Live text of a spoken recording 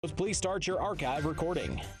Please start your archive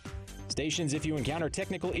recording. Stations, if you encounter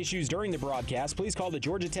technical issues during the broadcast, please call the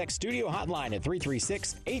Georgia Tech studio hotline at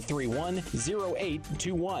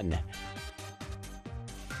 336-831-0821.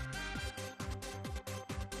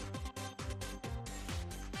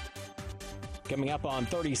 Coming up on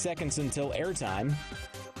 30 seconds until airtime.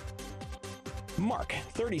 Mark,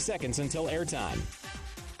 30 seconds until airtime.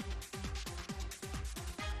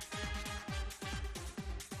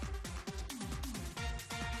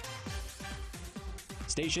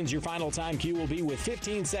 Stations, your final time cue will be with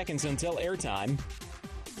 15 seconds until airtime.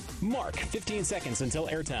 Mark, 15 seconds until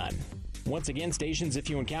airtime. Once again, stations, if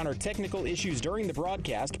you encounter technical issues during the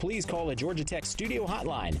broadcast, please call the Georgia Tech studio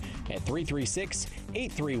hotline at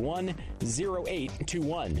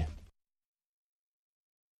 336-831-0821.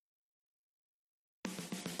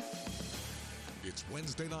 It's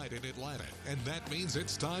Wednesday night in Atlanta, and that means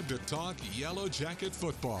it's time to talk Yellow Jacket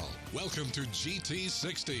football. Welcome to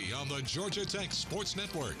GT60 on the Georgia Tech Sports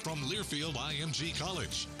Network from Learfield IMG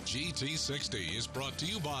College. GT60 is brought to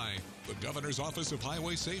you by the Governor's Office of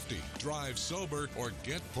Highway Safety. Drive sober or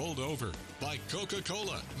get pulled over. By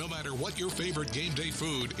Coca-Cola. No matter what your favorite game day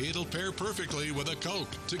food, it'll pair perfectly with a Coke.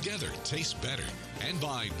 Together, tastes better. And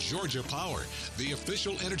by Georgia Power, the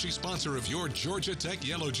official energy sponsor of your Georgia Tech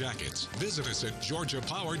Yellow Jackets. Visit us at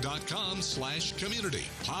georgiapower.com/community.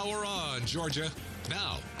 Power on, Georgia.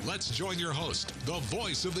 Now, let's join your host, the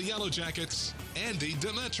voice of the Yellow Jackets, Andy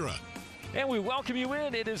Demetra. And we welcome you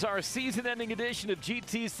in. It is our season-ending edition of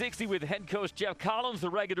GT60 with head coach Jeff Collins. The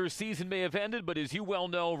regular season may have ended, but as you well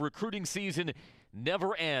know, recruiting season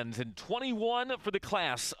never ends. And 21 for the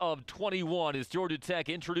class of 21 as Georgia Tech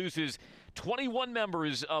introduces 21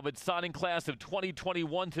 members of its signing class of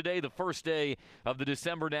 2021 today, the first day of the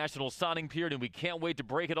December national signing period, and we can't wait to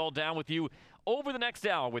break it all down with you over the next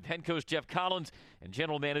hour with head coach Jeff Collins and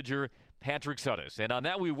general manager Patrick Suddes. And on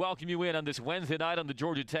that, we welcome you in on this Wednesday night on the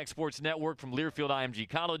Georgia Tech Sports Network from Learfield IMG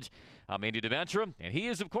College. I'm Andy Demetra, and he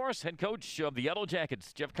is, of course, head coach of the Yellow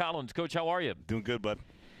Jackets, Jeff Collins. Coach, how are you? Doing good, bud.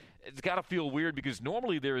 It's got to feel weird because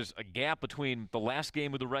normally there's a gap between the last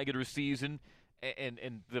game of the regular season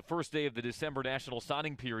and the first day of the December national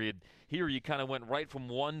signing period. Here you kind of went right from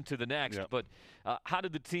one to the next. Yep. But how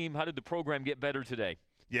did the program get better today?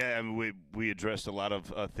 Yeah, I mean, we addressed a lot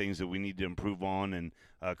of things that we need to improve on, and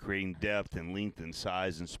creating depth and length and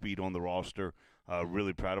size and speed on the roster.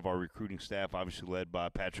 Really proud of our recruiting staff, obviously led by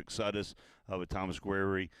Patrick Suddes with Thomas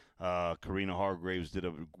Guerri. Karina Hargraves did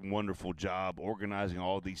a wonderful job organizing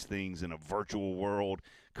all these things in a virtual world,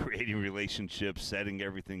 creating relationships, setting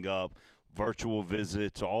everything up, virtual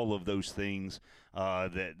visits, all of those things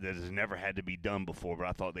that has never had to be done before, but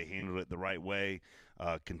I thought they handled it the right way.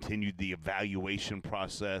 Continued the evaluation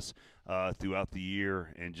process throughout the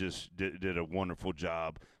year, and just did a wonderful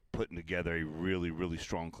job putting together a really, really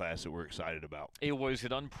strong class that we're excited about. It was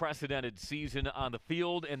an unprecedented season on the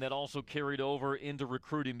field, and that also carried over into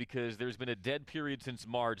recruiting because there's been a dead period since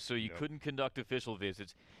March, so you couldn't conduct official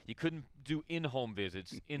visits. You couldn't do in-home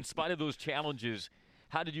visits. In spite of those challenges,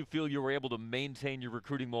 how did you feel you were able to maintain your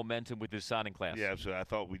recruiting momentum with this signing class? Yeah, so I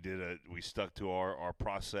thought we stuck to our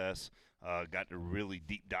process, got to really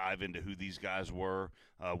deep dive into who these guys were.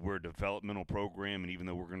 We're a developmental program, and even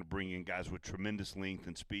though we're going to bring in guys with tremendous length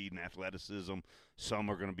and speed and athleticism,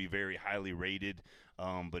 some are going to be very highly rated,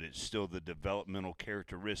 but it's still the developmental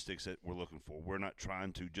characteristics that we're looking for. We're not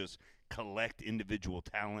trying to just collect individual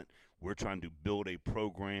talent. We're trying to build a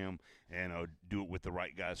program and do it with the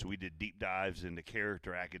right guys. So we did deep dives into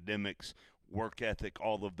character, academics, work ethic,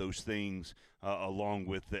 all of those things, along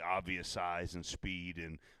with the obvious size and speed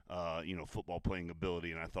and football playing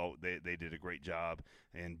ability. And I thought they did a great job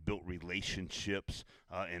and built relationships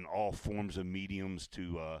in all forms of mediums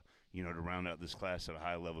to round out this class at a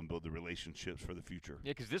high level and build the relationships for the future.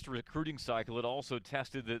 Yeah, because this recruiting cycle, it also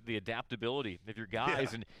tested the adaptability of your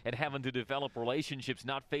guys and having to develop relationships,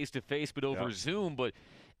 not face-to-face but over Zoom. But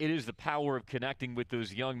it is the power of connecting with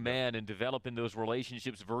those young men and developing those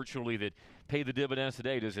relationships virtually that pay the dividends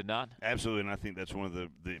today, does it not? Absolutely, and I think that's one of the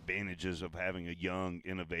advantages of having a young,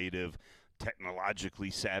 innovative, technologically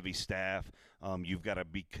savvy staff. You've got to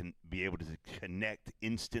be able to connect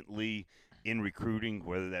instantly in recruiting,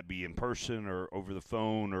 whether that be in person or over the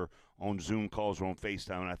phone or on Zoom calls or on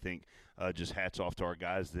FaceTime. And I think just hats off to our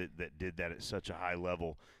guys that did that at such a high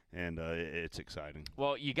level, and it's exciting.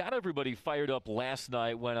 Well, you got everybody fired up last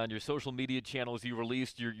night when on your social media channels you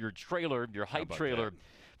released your trailer, your hype trailer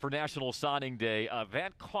for National Signing Day.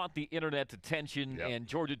 That caught the internet's attention, and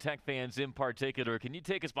Georgia Tech fans in particular. Can you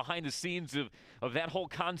take us behind the scenes of that whole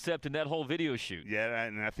concept and that whole video shoot? Yeah,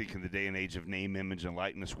 and I think in the day and age of name, image, and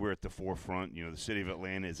likeness, we're at the forefront. You know, the city of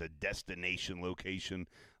Atlanta is a destination location,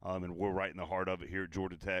 and we're right in the heart of it here at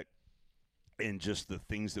Georgia Tech. And just the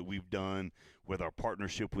things that we've done with our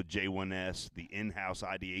partnership with J1S, the in-house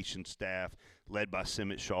ideation staff led by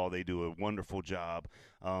Simmet Shaw, they do a wonderful job.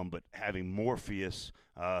 But having Morpheus,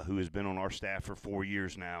 who has been on our staff for 4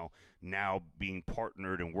 years now being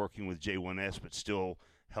partnered and working with J1S, but still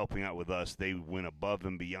helping out with us, they went above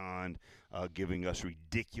and beyond, giving us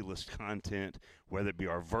ridiculous content, whether it be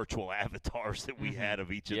our virtual avatars that we had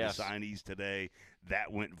of each of the signees today.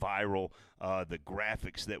 That went viral. The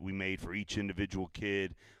graphics that we made for each individual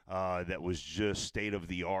kid, that was just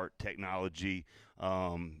state-of-the-art technology.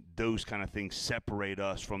 Those kind of things separate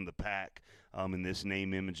us from the pack in this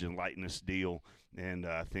name, image, and likeness deal. And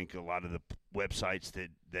I think a lot of the websites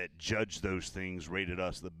that judge those things rated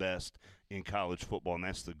us the best in college football, and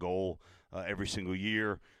that's the goal every single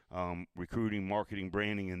year, recruiting, marketing,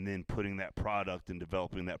 branding, and then putting that product and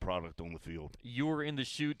developing that product on the field. You were in the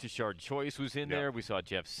shoot. Tashard Choice was in there. We saw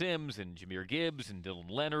Jeff Sims and Jameer Gibbs and Dylan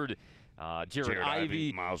Leonard, Jared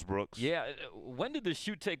Ivey, Miles Brooks. Yeah. When did the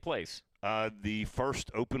shoot take place? The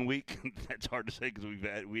first open week. That's hard to say because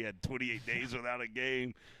we had 28 days without a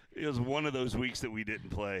game. It was one of those weeks that we didn't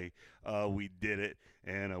play. We did it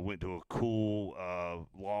and went to a cool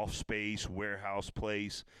loft space, warehouse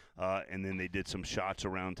place, and then they did some shots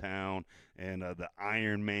around town and the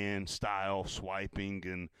Iron Man style swiping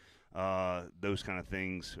and those kind of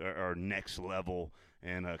things are next level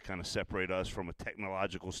and kind of separate us from a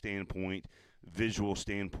technological standpoint, visual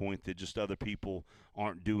standpoint that just other people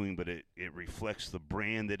aren't doing, but it reflects the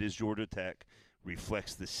brand that is Georgia Tech,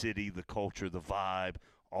 reflects the city, the culture, the vibe,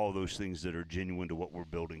 all those things that are genuine to what we're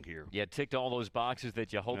building here. Yeah, ticked all those boxes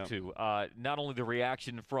that you hope to. Not only the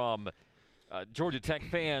reaction from Georgia Tech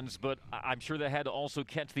fans, but I'm sure that had to also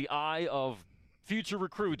catch the eye of future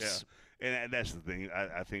recruits. Yeah. And that's the thing.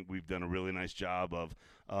 I think we've done a really nice job of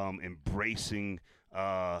embracing,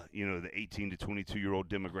 the 18 to 22-year-old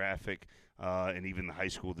demographic and even the high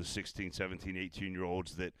school, the 16, 17,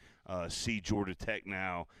 18-year-olds that see Georgia Tech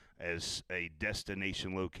now as a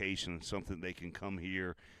destination location, something they can come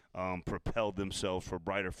here, propel themselves for a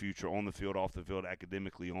brighter future on the field, off the field,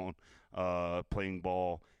 academically, on playing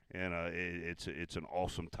ball. And it's an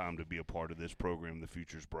awesome time to be a part of this program. The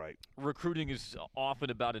future's bright. Recruiting is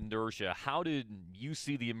often about inertia. How did you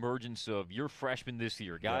see the emergence of your freshmen this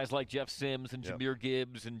year? Guys like Jeff Sims and Jameer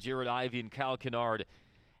Gibbs and Jared Ivey and Kyle Kennard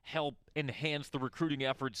help enhance the recruiting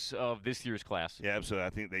efforts of this year's class? Yeah, absolutely. I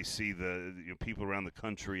think they see the people around the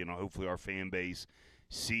country and hopefully our fan base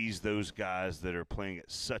sees those guys that are playing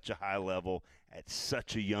at such a high level at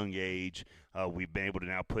such a young age. We've been able to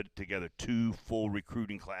now put together 2 full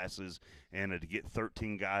recruiting classes, and to get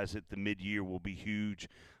 13 guys at the mid-year will be huge.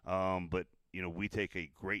 But we take a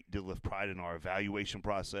great deal of pride in our evaluation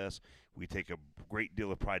process. We take a great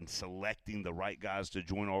deal of pride in selecting the right guys to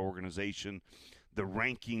join our organization. The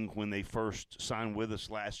ranking when they first signed with us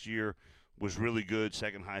last year was really good,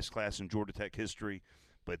 second highest class in Georgia Tech history.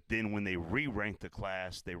 But then when they re-ranked the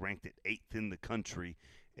class, they ranked it 8th in the country,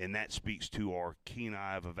 and that speaks to our keen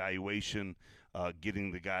eye of evaluation,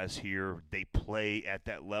 getting the guys here. They play at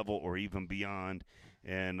that level or even beyond,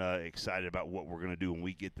 and excited about what we're going to do when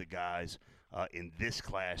we get the guys in this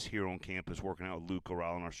class here on campus working out with Luke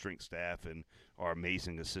O'Reilly and our strength staff and our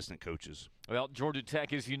amazing assistant coaches. Well, Georgia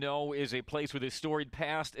Tech, as you know, is a place with a storied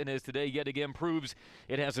past, and as today yet again proves,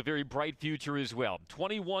 it has a very bright future as well.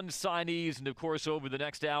 21 signees, and of course, over the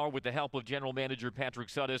next hour, with the help of General Manager Patrick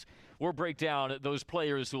Suddes, we'll break down those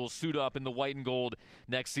players who will suit up in the white and gold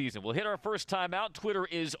next season. We'll hit our first time out. Twitter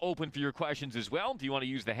is open for your questions as well. If you want to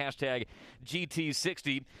use the hashtag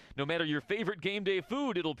GT60, no matter your favorite game day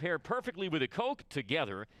food, it'll pair perfectly with a Coke.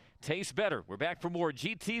 Together, tastes better. We're back for more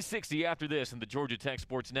GT60 after this in the Georgia Tech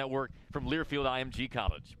Sports Network from Learfield IMG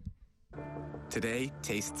College. Today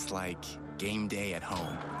tastes like game day at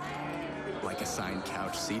home, like assigned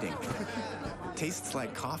couch seating. Tastes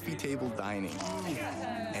like coffee table dining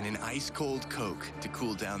and an ice-cold Coke to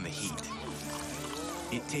cool down the heat.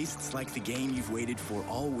 It tastes like the game you've waited for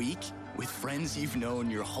all week with friends you've known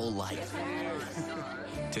your whole life.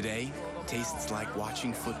 Today tastes like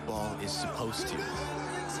watching football is supposed to.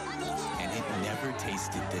 And it never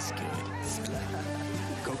tasted this good.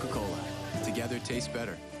 Coca-Cola. Together tastes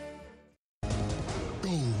better.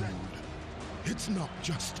 Gold. It's not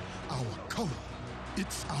just our color.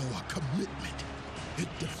 It's our commitment. It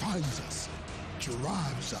defines us,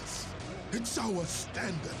 drives us. It's our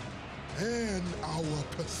standard. and our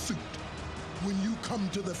pursuit. When you come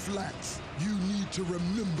to the flats, you need to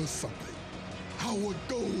remember something. Our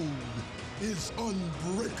gold is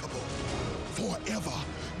unbreakable, forever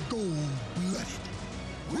gold-blooded.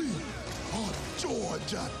 We are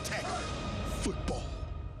Georgia Tech football.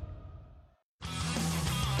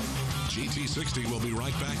 GT60 will be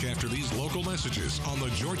right back after these local messages on the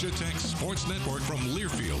Georgia Tech Sports Network from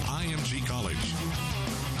Learfield IMG College.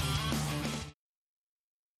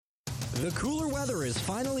 The cooler weather is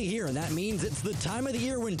finally here, and that means it's the time of the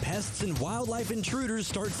year when pests and wildlife intruders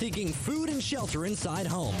start seeking food and shelter inside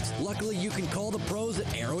homes. Luckily, you can call the pros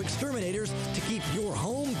at Arrow Exterminators to keep your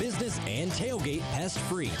home, business, and tailgate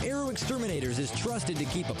pest-free. Arrow Exterminators is trusted to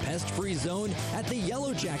keep a pest-free zone at the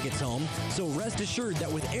Yellow Jackets home, so rest assured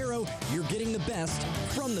that with Arrow, you're getting the best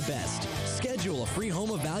from the best. Schedule a free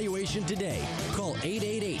home evaluation today. Call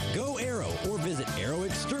 888-GO-ARROW or visit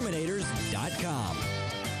arrowexterminators.com.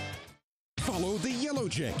 Follow the Yellow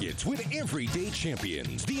Jackets with Everyday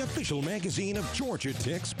Champions, the official magazine of Georgia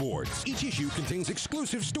Tech Sports. Each issue contains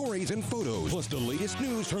exclusive stories and photos, plus the latest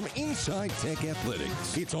news from inside Tech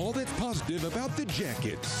athletics. It's all that's positive about the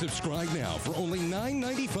Jackets. Subscribe now for only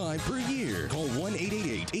 $9.95 per year. Call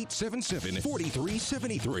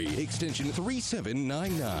 1-888-877-4373, extension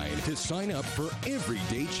 3799 to sign up for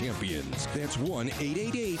Everyday Champions. That's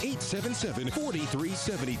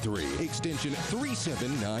 1-888-877-4373, extension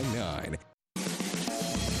 3799.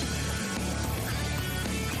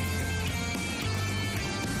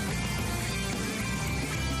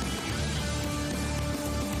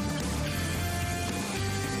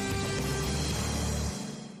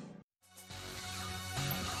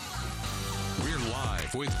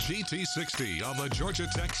 With GT60 on the Georgia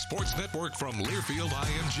Tech Sports Network from Learfield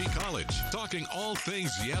IMG College, talking all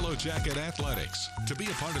things Yellow Jacket athletics. To be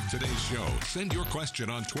a part of today's show, send your question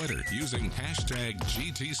on Twitter using hashtag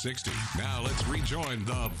GT60. Now let's rejoin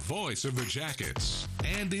the voice of the Jackets,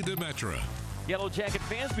 Andy Demetra. Yellow Jacket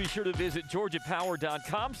fans, be sure to visit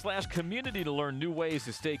georgiapower.com/community to learn new ways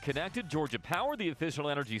to stay connected. Georgia Power, the official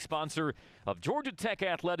energy sponsor of Georgia Tech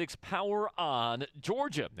Athletics. Power on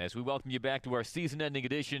Georgia. As we welcome you back to our season-ending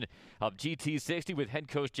edition of GT60 with head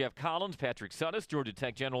coach Jeff Collins. Patrick Suddes, Georgia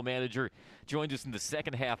Tech general manager, joins us in the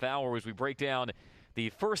second half hour as we break down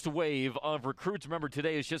the first wave of recruits. Remember,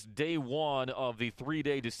 today is just day one of the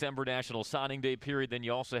three-day December National Signing Day period. Then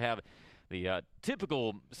you also have the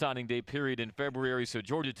typical signing day period in February. So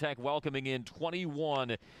Georgia Tech welcoming in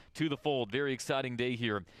 21 to the fold. Very exciting day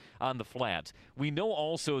here on the Flats. We know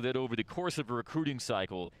also that over the course of a recruiting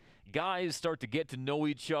cycle, guys start to get to know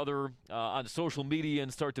each other on social media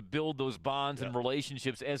and start to build those bonds and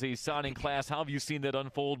relationships as a signing class. How have you seen that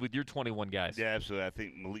unfold with your 21 guys? Yeah, absolutely. I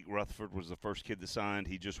think Malik Rutherford was the first kid that signed.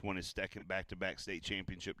 He just won his second back-to-back state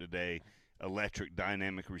championship today. Electric,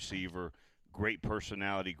 dynamic receiver. Great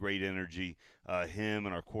personality, great energy. Him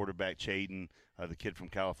and our quarterback, Chaden, the kid from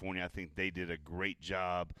California, I think they did a great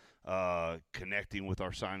job connecting with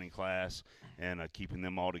our signing class and keeping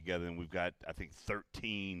them all together. And we've got, I think,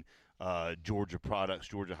 13 Georgia products,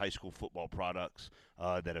 Georgia high school football products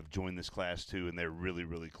that have joined this class too, and they're really,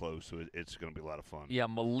 really close. So it's going to be a lot of fun. Yeah,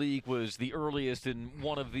 Malik was the earliest and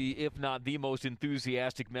one of the, if not the most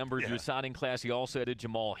enthusiastic members of your signing class. He also added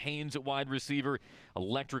Jamal Haynes at wide receiver,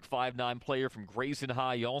 electric 5'9" player from Grayson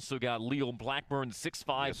High. You also got Leo Blackburn,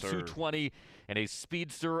 6'5", 220, and a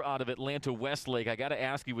speedster out of Atlanta Westlake. I got to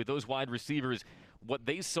ask you, with those wide receivers, what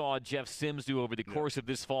they saw Jeff Sims do over the course of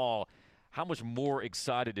this fall, how much more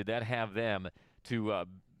excited did that have them to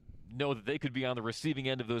know that they could be on the receiving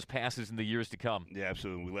end of those passes in the years to come? Yeah,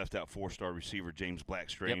 absolutely. We left out four-star receiver James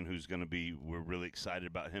Blackstrain, who's going to be – we're really excited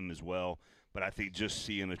about him as well. But I think just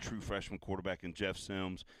seeing a true freshman quarterback in Jeff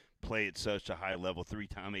Sims play at such a high level,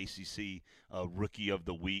 three-time ACC Rookie of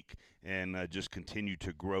the Week, and just continue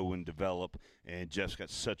to grow and develop. And Jeff's got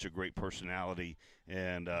such a great personality,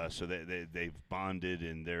 and so they've bonded,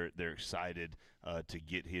 and they're excited to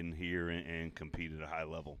get in here and compete at a high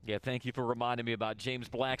level. Yeah, thank you for reminding me about James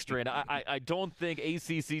Blackstrain. I don't think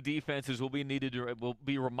ACC defenses will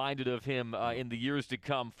be reminded of him in the years to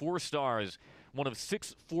come. 4 stars. One of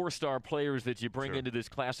 6 4-star players that you bring into this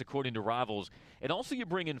class according to Rivals. And also you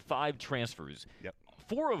bring in 5 transfers,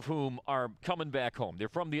 4 of whom are coming back home. They're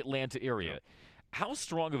from the Atlanta area. How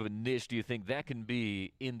strong of a niche do you think that can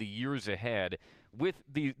be in the years ahead with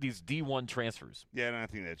these D1 transfers? Yeah, and I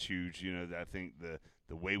think that's huge. You know, I think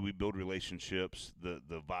the way we build relationships, the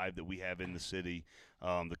vibe that we have in the city,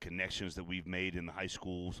 the connections that we've made in the high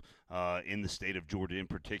schools, in the state of Georgia in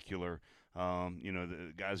particular. You know,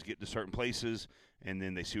 the guys get to certain places, and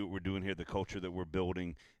then they see what we're doing here, the culture that we're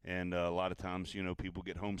building, and a lot of times, you know, people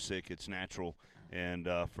get homesick. It's natural, and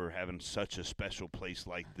for having such a special place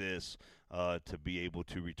like this to be able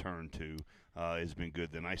to return to has been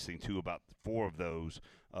good. The nice thing, too, about 4 of those,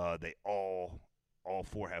 they all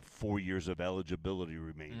 4 have 4 years of eligibility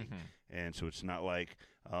remaining. And so it's not like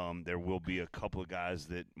there will be a couple of guys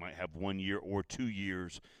that might have 1 year or 2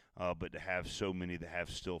 years, but to have so many that have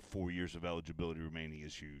still 4 years of eligibility remaining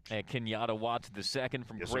is huge. And Kenyatta Watts II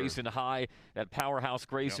from Yes, Grayson sir. High, that powerhouse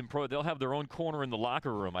Grayson Pro, they'll have their own corner in the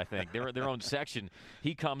locker room, I think, their own section.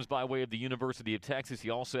 He comes by way of the University of Texas. He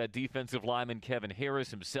also had defensive lineman Kevin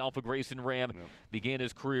Harris, himself a Grayson Ram, began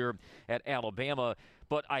his career at Alabama.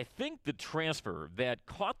 But I think the transfer that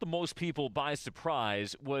caught the most people by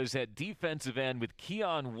surprise was at defensive end with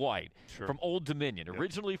Keon White from Old Dominion,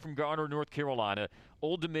 originally from Garner, North Carolina.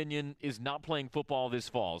 Old Dominion is not playing football this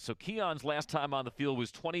fall. So Keon's last time on the field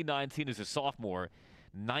was 2019 as a sophomore.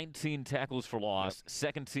 19 tackles for loss,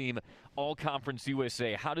 second team All-Conference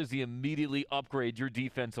USA. How does he immediately upgrade your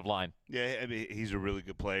defensive line? Yeah, I mean, he's a really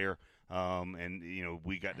good player. And, you know,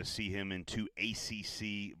 we got to see him in 2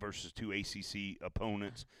 ACC versus 2 ACC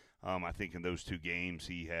opponents. I think in those 2 games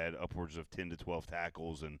he had upwards of 10 to 12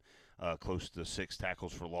 tackles and close to 6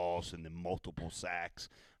 tackles for loss and then multiple sacks.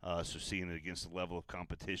 So seeing it against the level of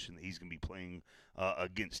competition that he's going to be playing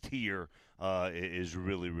against here is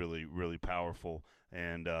really, really, really powerful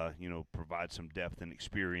and, you know, provide some depth and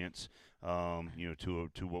experience, you know,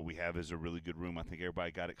 to what we have is a really good room. I think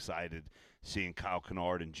everybody got excited seeing Kyle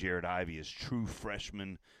Kennard and Jared Ivey as true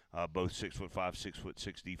freshmen, both 6'5",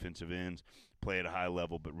 6'6" defensive ends, play at a high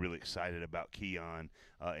level, but really excited about Keon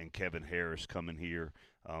and Kevin Harris coming here.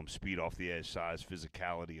 Speed off the edge, size,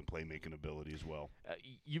 physicality, and playmaking ability as well.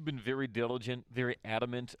 You've been very diligent, very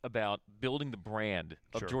adamant about building the brand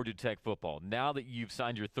of Georgia Tech football. Now that you've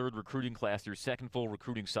signed your 3rd recruiting class, your 2nd full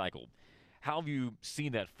recruiting cycle, how have you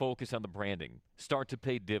seen that focus on the branding start to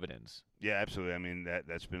pay dividends? Yeah, absolutely. I mean,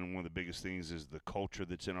 that's been one of the biggest things is the culture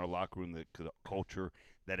that's in our locker room, the culture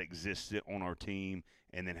that exists on our team,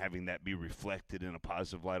 and then having that be reflected in a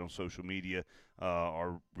positive light on social media.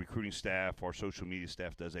 Our recruiting staff, our social media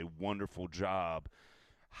staff does a wonderful job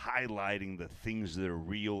highlighting the things that are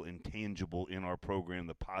real and tangible in our program,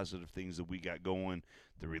 the positive things that we got going,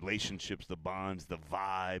 the relationships, the bonds, the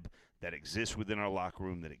vibe that exists within our locker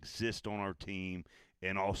room, that exists on our team,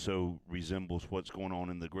 and also resembles what's going on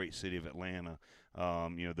in the great city of Atlanta.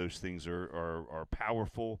 You know, those things are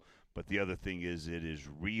powerful, but the other thing is it is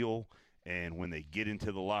real, and when they get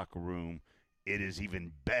into the locker room, it is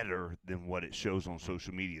even better than what it shows on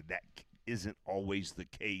social media. That isn't always the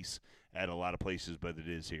case at a lot of places, but it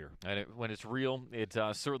is here. And when it's real, it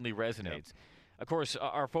certainly resonates. Of course,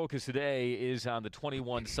 our focus today is on the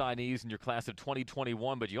 21 signees in your class of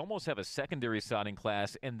 2021, but you almost have a secondary signing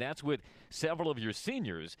class, and that's with several of your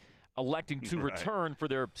seniors electing to return for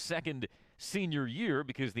their second senior year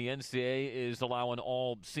because the NCAA is allowing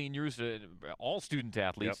all seniors, all student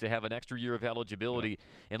athletes to have an extra year of eligibility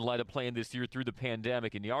in light of playing this year through the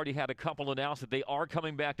pandemic. And you already had a couple announce that they are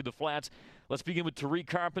coming back to the flats. Let's begin with Tariq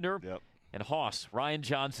Carpenter and Hoss, Ryan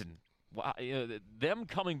Johnson. Wow, them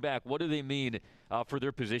coming back, what do they mean for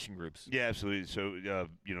their position groups? Yeah, absolutely. So,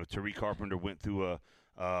 you know, Tariq Carpenter went through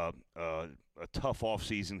a tough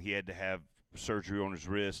offseason. He had to have surgery on his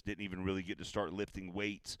wrist, didn't even really get to start lifting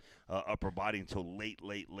weights, upper body until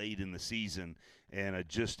late in the season. And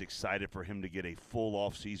just excited for him to get a full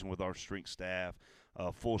offseason with our strength staff,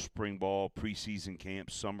 full spring ball, preseason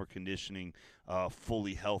camp, summer conditioning,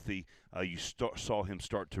 fully healthy. You saw him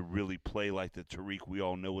start to really play like the Tariq we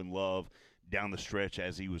all know and love down the stretch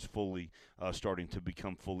as he was fully starting to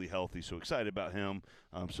become fully healthy. So excited about him.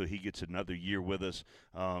 So he gets another year with us.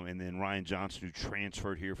 And then Ryan Johnson, who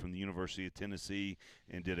transferred here from the University of Tennessee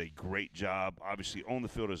and did a great job, obviously on the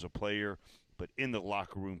field as a player, but in the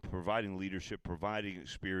locker room, providing leadership, providing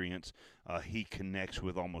experience. He connects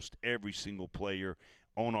with almost every single player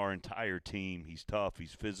on our entire team. He's tough,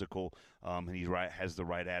 he's physical, and he has the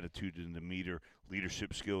right attitude and demeanor.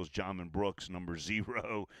 Leadership skills, Jamin Brooks, number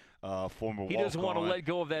 0, former walk-on. He doesn't want to let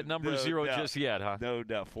go of that number 0 just yet, huh? No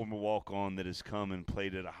doubt, former walk-on that has come and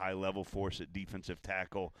played at a high level for us at defensive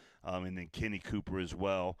tackle. And then Kenny Cooper as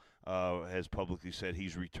well has publicly said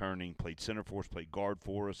he's returning, played center for us, played guard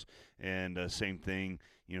for us. And same thing,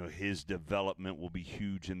 you know, his development will be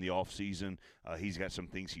huge in the offseason. He's got some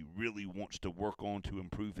things he really wants to work on to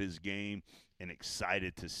improve his game, and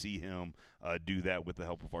excited to see him do that with the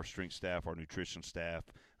help of our strength staff, our nutrition staff,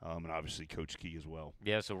 and obviously Coach Key as well.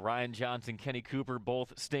 Yeah, so Ryan Johnson, Kenny Cooper,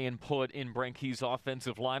 both staying put in Brent Key's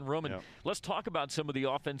offensive line room. And let's talk about some of the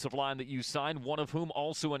offensive line that you signed, one of whom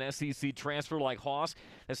also an SEC transfer like Hoss.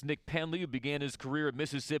 That's Nick Penley, who began his career at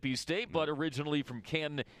Mississippi State, but originally from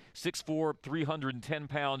Canton, 6'4", 310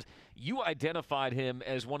 pounds. You identified him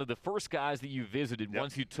as one of the first guys that you visited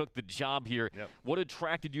once you took the job here. What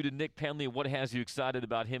attracted you to Nick Penley, and what has you excited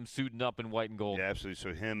about him suiting up in white and gold? Yeah, absolutely.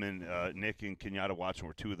 So him and Nick and Kenyatta Watson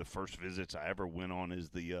were two of the first visits I ever went on as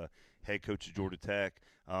the head coach of Georgia Tech.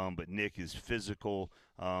 But Nick is physical.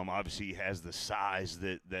 Obviously, he has the size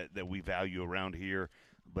that we value around here.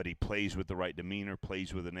 But he plays with the right demeanor,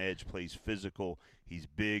 plays with an edge, plays physical. He's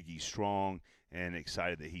big, he's strong, and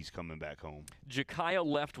excited that he's coming back home. Jakaya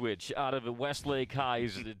Leftwich out of Westlake High.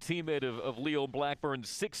 He's a teammate of Leo Blackburn,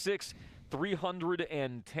 6'6",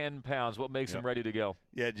 310 pounds. What makes him ready to go?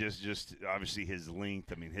 Yeah, just obviously his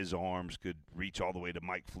length. I mean, his arms could reach all the way to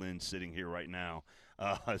Mike Flynn sitting here right now.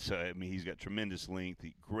 So, I mean, he's got tremendous length.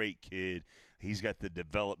 Great kid. He's got the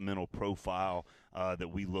developmental profile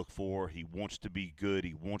that we look for. He wants to be good.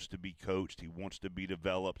 He wants to be coached. He wants to be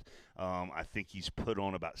developed. I think he's put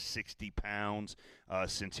on about 60 pounds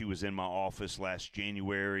since he was in my office last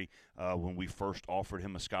January when we first offered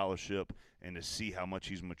him a scholarship. And to see how much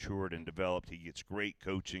he's matured and developed, he gets great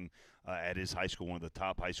coaching at his high school, one of the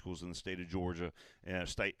top high schools in the state of Georgia,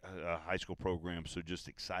 state high school program. So just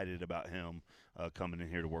excited about him coming in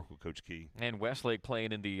here to work with Coach Key. And Westlake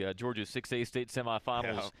playing in the Georgia 6A state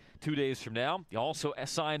semifinals 2 days from now. He also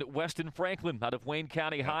assigned Weston Franklin out of Wayne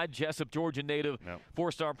County High, Jessup, Georgia native,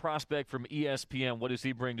 four-star prospect from ESPN. What does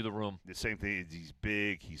he bring to the room? The same thing. He's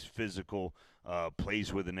big. He's physical.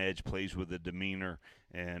 Plays with an edge, plays with a demeanor,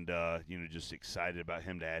 and just excited about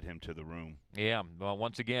him to add him to the room. Yeah, well,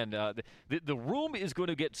 once again, the room is going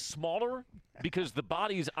to get smaller because the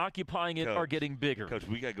bodies occupying it are getting bigger. Coach,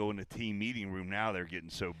 we got to go in the team meeting room now. They're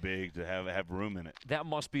getting so big to have room in it. That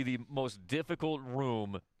must be the most difficult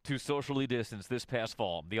room to socially distance this past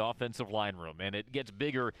fall, the offensive line room, and it gets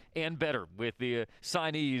bigger and better with the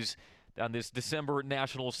signees on this December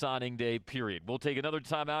National Signing Day period. We'll take another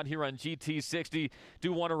time out here on GT60.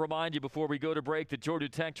 Do want to remind you before we go to break that Georgia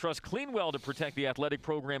Tech trusts Cleanwell to protect the athletic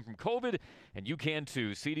program from COVID, and you can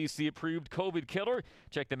too. CDC-approved COVID killer.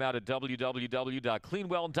 Check them out at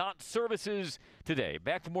www.cleanwell.services today.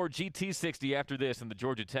 Back for more GT60 after this on the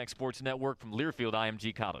Georgia Tech Sports Network from Learfield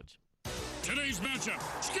IMG College. Today's matchup,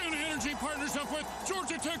 Skin Energy partners up with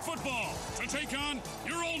Georgia Tech football to take on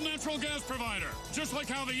your old natural gas provider. Just like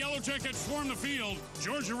how the Yellow Jackets swarm the field,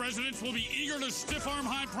 Georgia residents will be eager to stiff-arm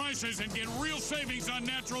high prices and get real savings on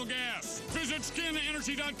natural gas. Visit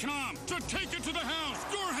SkinEnergy.com to take it to the house,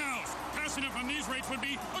 your house. Passing up on these rates would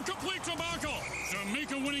be a complete debacle. So make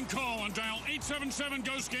a winning call and dial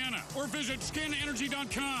 877-GO-SCANA or visit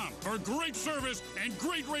SkinEnergy.com for great service and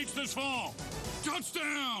great rates this fall.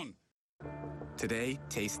 Touchdown! Today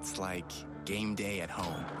tastes like game day at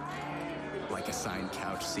home, like assigned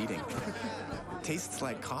couch seating. Tastes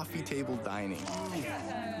like coffee table dining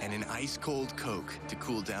and an ice-cold Coke to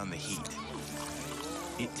cool down the heat.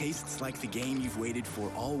 It tastes like the game you've waited for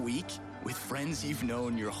all week with friends you've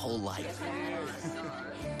known your whole life.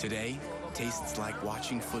 Today tastes like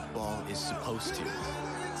watching football is supposed to,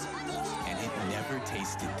 and it never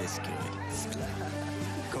tasted this good.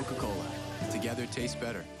 Coca-Cola, together tastes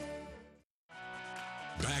better.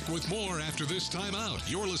 Back with more after this timeout.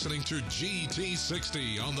 You're listening to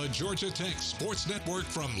GT60 on the Georgia Tech Sports Network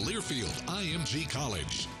from Learfield IMG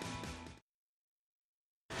College.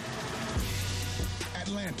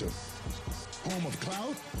 Atlanta, home of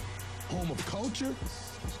clout, home of culture,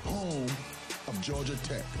 home of Georgia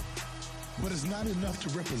Tech. But it's not enough to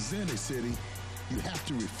represent a city. You have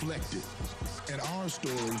to reflect it. And our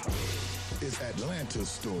story is Atlanta's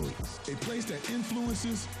story. A place that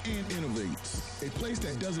influences and innovates. A place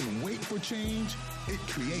that doesn't wait for change, it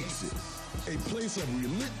creates it. A place of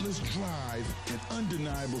relentless drive and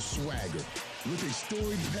undeniable swagger. With a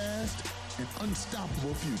storied past and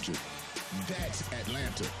unstoppable future. That's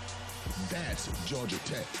Atlanta. That's Georgia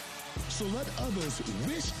Tech. So let others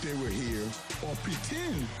wish they were here or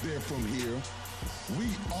pretend they're from here.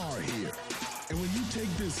 We are here. And when you take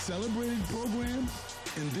this celebrated program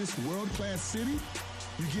in this world-class city,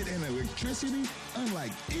 you get an electricity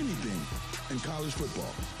unlike anything in college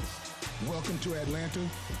football. Welcome to Atlanta,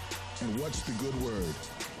 and what's the good word?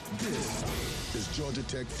 This is Georgia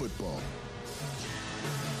Tech football.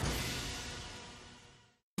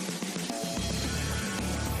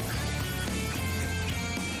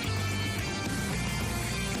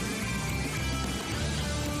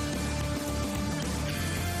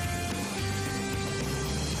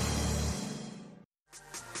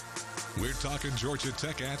 We're talking Georgia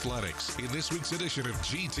Tech athletics in this week's edition of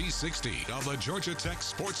GT60 on the Georgia Tech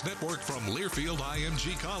Sports Network from Learfield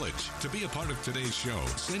IMG College. To be a part of today's show,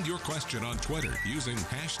 send your question on Twitter using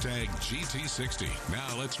hashtag GT60.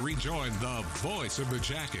 Now let's rejoin the voice of the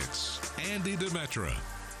Jackets, Andy Demetra.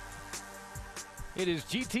 It is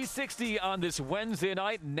GT60 on this Wednesday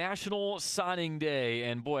night, National Signing Day.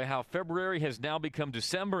 And boy, how February has now become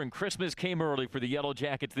December, and Christmas came early for the Yellow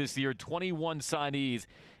Jackets this year. 21 signees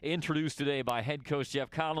introduced today by head coach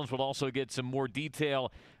Jeff Collins. We'll also get some more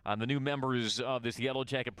detail on the new members of this Yellow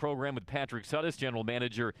Jacket program with Patrick Sudduth, general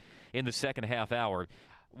manager, in the second half hour.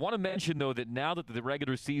 Want to mention, though, that now that the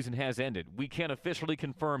regular season has ended, we can officially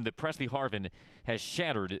confirm that Presley Harvin has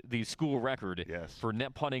shattered the school record for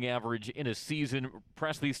net punting average in a season.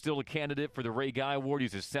 Presley's still a candidate for the Ray Guy Award.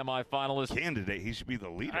 He's a semifinalist. Candidate? He should be the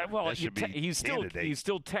leader. Well, he's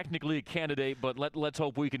still technically a candidate, but let's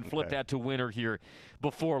hope we can flip that to winner here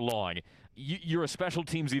before long. You're a special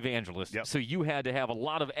teams evangelist, so you had to have a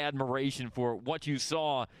lot of admiration for what you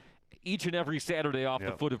saw each and every Saturday off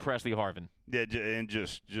the foot of Presley Harvin. Yeah, and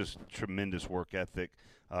just tremendous work ethic.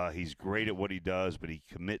 He's great at what he does, but he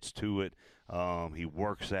commits to it. He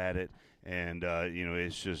works at it, and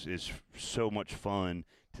it's so much fun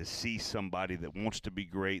to see somebody that wants to be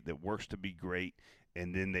great, that works to be great,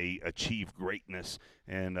 and then they achieve greatness.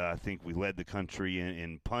 And I think we led the country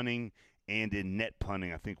in punting and in net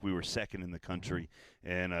punting. I think we were second in the country,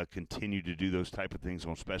 and continue to do those type of things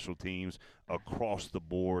on special teams across the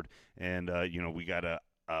board. And, we got a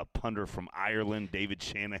punter from Ireland, David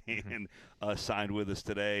Shanahan, signed with us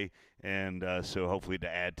today. And so hopefully to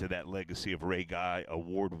add to that legacy of Ray Guy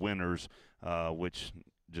Award winners, which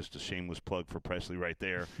just a shameless plug for Presley right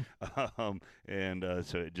there.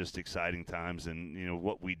 So just exciting times. And,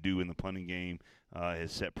 what we do in the punting game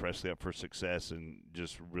has set Presley up for success, and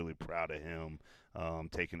just really proud of him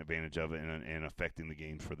taking advantage of it and affecting the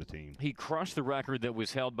game for the team. He crushed the record that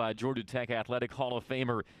was held by Georgia Tech Athletic Hall of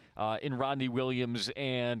Famer in Rodney Williams,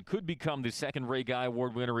 and could become the second Ray Guy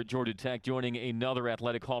Award winner at Georgia Tech, joining another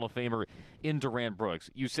Athletic Hall of Famer in Durant Brooks.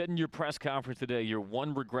 You said in your press conference today your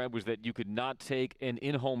one regret was that you could not take an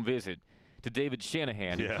in-home visit to David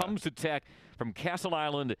Shanahan, who comes to Tech from Castle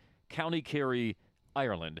Island, County Kerry,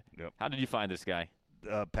 Ireland. How did you find this guy?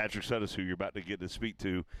 Patrick Sudduth, who you're about to get to speak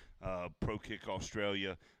to, Pro Kick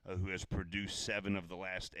Australia, who has produced 7 of the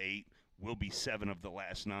last 8, will be 7 of the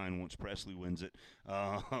last 9 once Presley wins it.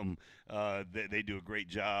 They do a great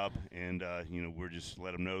job, and we're just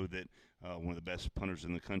let them know that one of the best punters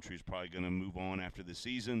in the country is probably going to move on after the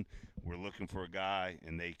season. We're looking for a guy,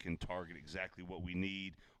 and they can target exactly what we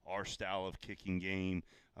need, our style of kicking game,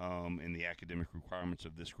 and the academic requirements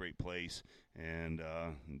of this great place. And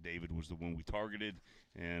David was the one we targeted,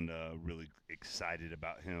 and really excited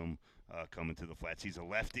about him coming to the Flats. He's a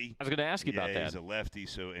lefty. I was going to ask you about that. He's a lefty,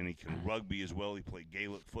 and he can rugby as well. He played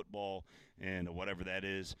Gaelic football and whatever that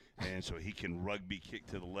is, and so he can rugby kick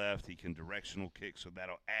to the left. He can directional kick, so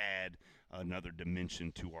that'll add another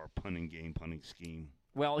dimension to our punting scheme.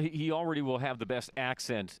 Well, he already will have the best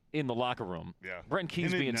accent in the locker room. Yeah. Brent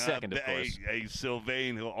Keys being second, of course. Hey,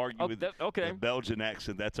 Sylvain, he'll argue with the Belgian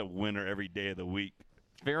accent. That's a winner every day of the week.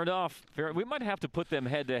 Fair enough. We might have to put them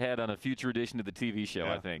head-to-head on a future edition of the TV show,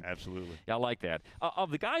 I think. Absolutely. Yeah, I like that.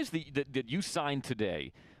 Of the guys that you signed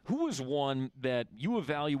today, who was one that you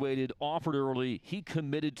evaluated, offered early, he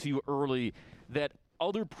committed to you early, that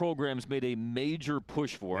other programs made a major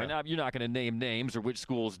push for? And you're not going to name names or which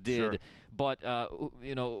schools did, but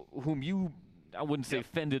whom you, I wouldn't say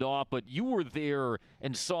fended off, but you were there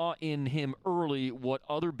and saw in him early what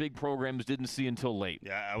other big programs didn't see until late.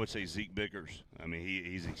 Yeah, I would say Zeke Biggers. I mean,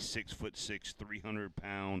 he's a 6'6",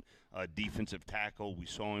 300-pound defensive tackle. We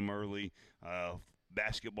saw him early.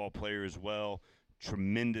 Basketball player as well.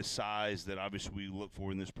 Tremendous size that obviously we look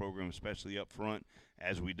for in this program, especially up front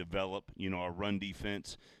as we develop, our run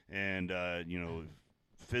defense. And,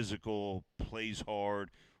 physical, plays hard,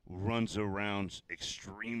 runs around,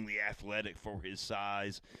 extremely athletic for his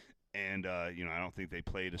size. And, I don't think they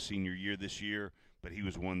played a senior year this year, but he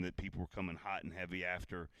was one that people were coming hot and heavy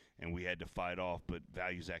after, and we had to fight off. But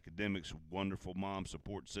values academics, wonderful mom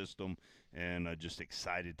support system, and just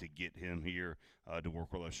excited to get him here to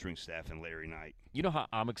work with our strength staff and Larry Knight. You know how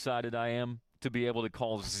I'm excited I am to be able to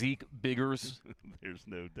call Zeke Biggers? There's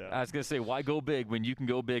no doubt. I was going to say, why go big when you can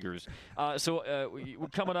go Biggers? So we're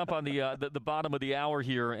coming up on the bottom of the hour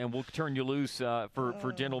here, and we'll turn you loose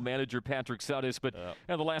for General Manager Patrick Sudduth. But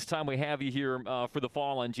the last time we have you here for the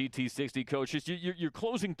fall on GT60, Coach, just your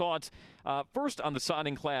closing thoughts, first on the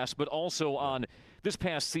signing class, but also on this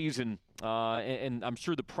past season, and I'm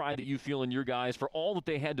sure the pride that you feel in your guys for all that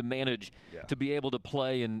they had to manage to be able to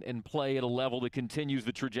play and play at a level that continues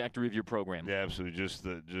the trajectory of your program. Yeah, absolutely.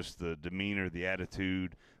 Just the demeanor, the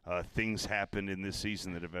attitude. Things happened in this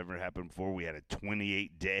season that have ever happened before. We had a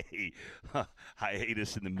 28-day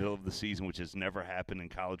hiatus in the middle of the season, which has never happened in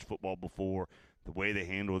college football before. The way they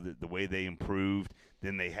handled it, the way they improved.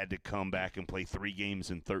 Then they had to come back and play 3 games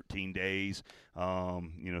in 13 days.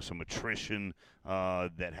 Some attrition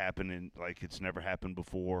that happened like it's never happened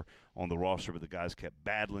before on the roster. But the guys kept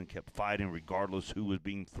battling, kept fighting, regardless who was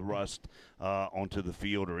being thrust onto the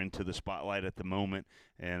field or into the spotlight at the moment.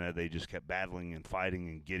 And they just kept battling and fighting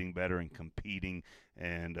and getting better and competing.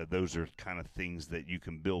 And those are kind of things that you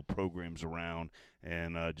can build programs around.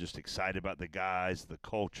 And just excited about the guys, the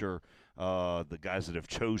culture, the guys that have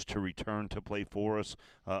chose to return to play for us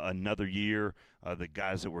another year, the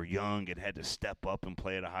guys that were young and had to step up and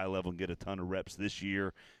play at a high level and get a ton of reps this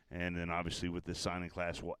year. And then obviously with this signing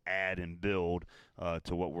class, we'll add and build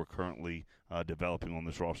to what we're currently developing on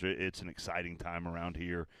this roster. It's an exciting time around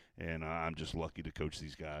here, and I'm just lucky to coach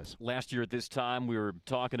these guys. Last year at this time, we were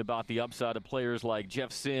talking about the upside of players like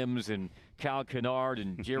Jeff Sims and Cal Kennard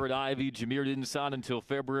and Jared Ivey. Jameer didn't sign until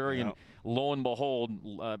February, and lo and behold,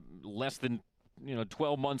 less than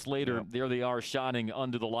 12 months later, there they are shining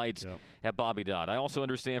under the lights at Bobby Dodd. I also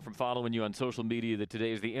understand from following you on social media that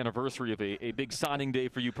today is the anniversary of a big signing day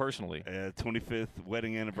for you personally. 25th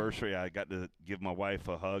wedding anniversary. I got to give my wife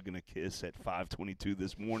a hug and a kiss at 5:22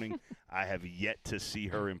 this morning. I have yet to see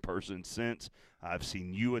her in person since. I've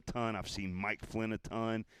seen you a ton. I've seen Mike Flynn a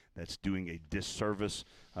ton. That's doing a disservice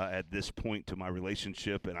at this point to my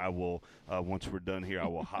relationship. And I will, once we're done here, I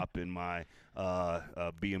will hop in my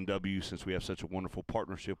BMW, since we have such a wonderful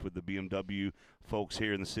partnership with the BMW folks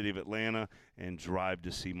here in the city of Atlanta, and drive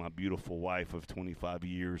to see my beautiful wife of 25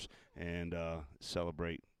 years and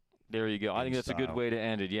celebrate. There you go. I think that's a good way to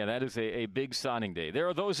end it. Yeah, that is a big signing day. There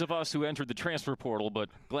are those of us who entered the transfer portal, but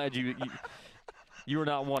glad you were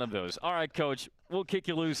not one of those. All right, Coach, we'll kick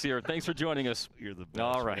you loose here. Thanks for joining us. You're the best.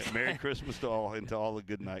 All right. Merry Christmas to all, and to all a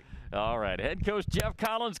good night. All right. Head coach Jeff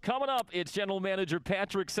Collins coming up. It's General Manager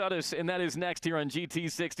Patrick Suddas, and that is next here on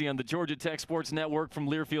GT60 on the Georgia Tech Sports Network from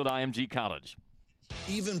Learfield IMG College.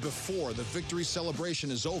 Even before the victory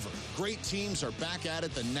celebration is over, great teams are back at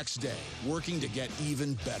it the next day, working to get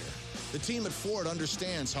even better. The team at Ford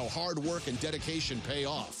understands how hard work and dedication pay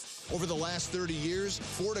off. Over the last 30 years,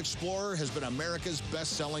 Ford Explorer has been America's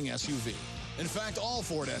best-selling SUV. In fact, all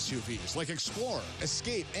Ford SUVs, like Explorer,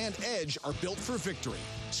 Escape, and Edge, are built for victory.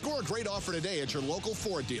 Score a great offer today at your local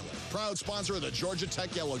Ford dealer. Proud sponsor of the Georgia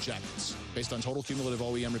Tech Yellow Jackets. Based on total cumulative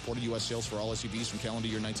OEM reported U.S. sales for all SUVs from calendar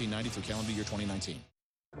year 1990 through calendar year 2019.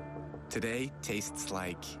 Today tastes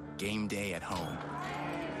like game day at home.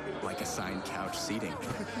 Like assigned couch seating.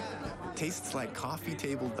 Tastes like coffee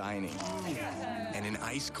table dining. And an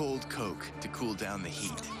ice-cold Coke to cool down the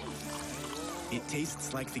heat. It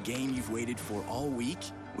tastes like the game you've waited for all week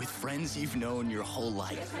with friends you've known your whole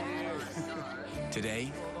life. Today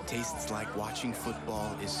tastes like watching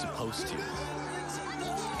football is supposed to.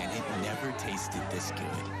 And it never tasted this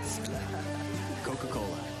good.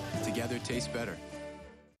 Coca-Cola. Together tastes better.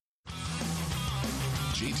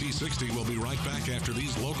 GT60 will be right back after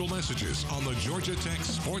these local messages on the Georgia Tech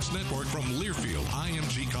Sports Network from Learfield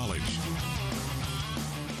IMG College.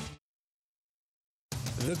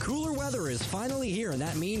 The cooler weather is finally here, and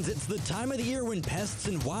that means it's the time of the year when pests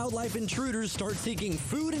and wildlife intruders start seeking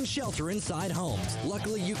food and shelter inside homes.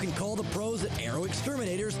 Luckily, you can call the pros at Arrow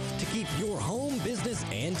Exterminators to keep your home, business,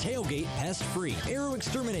 and tailgate pest-free. Arrow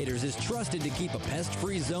Exterminators is trusted to keep a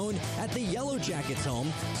pest-free zone at the Yellow Jackets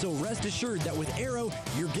home, so rest assured that with Arrow,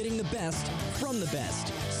 you're getting the best from the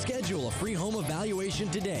best. Schedule a free home evaluation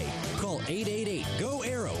today. Call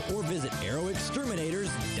 888-GO-ARROW or visit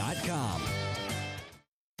arrowexterminators.com.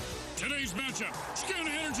 Today's matchup, Scana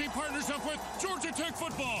Energy partners up with Georgia Tech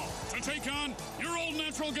football to take on your old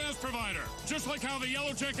natural gas provider. Just like how the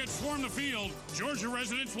Yellow Jackets swarm the field, Georgia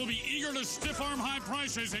residents will be eager to stiff-arm high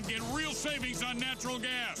prices and get real savings on natural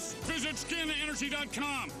gas. Visit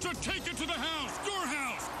ScanaEnergy.com to take it to the house, your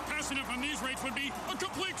house. Passing up on these rates would be a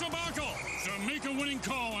complete debacle. So make a winning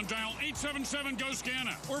call and dial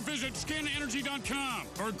 877-GO-SCANA or visit ScanaEnergy.com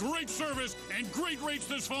for great service and great rates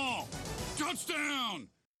this fall. Touchdown!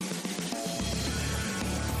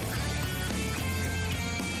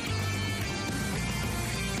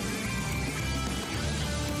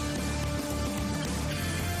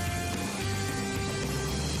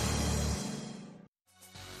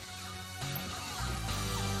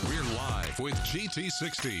 with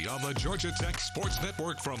GT60 on the Georgia Tech Sports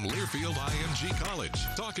Network from Learfield IMG College,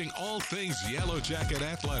 talking all things Yellow Jacket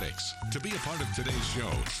athletics. To be a part of today's show,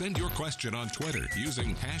 send your question on Twitter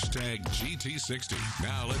using hashtag GT60.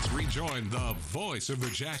 Now let's rejoin the voice of the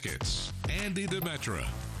Jackets, Andy Demetra.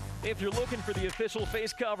 If you're looking for the official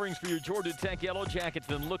face coverings for your Georgia Tech Yellow Jackets,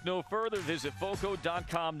 then look no further. Visit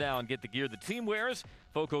Foco.com now and get the gear the team wears.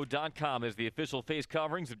 Foco.com is the official face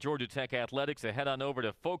coverings of Georgia Tech athletics. So head on over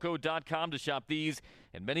to Foco.com to shop these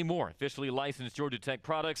and many more officially licensed Georgia Tech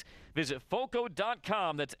products. Visit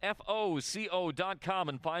Foco.com, that's Foco.com,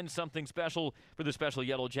 and find something special for the special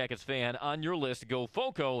Yellow Jackets fan on your list. Go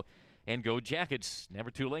Foco. And go Jackets. Never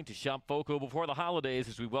too late to shop Foco before the holidays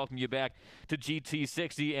as we welcome you back to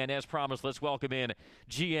GT60. And as promised, let's welcome in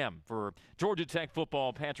GM for Georgia Tech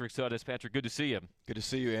football, Patrick Suddes. Patrick, good to see you. Good to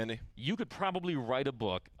see you, Andy. You could probably write a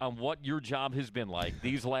book on what your job has been like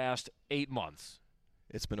these last 8 months.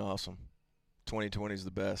 It's been awesome. 2020 is the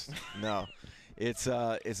best. No, it's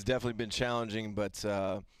definitely been challenging, but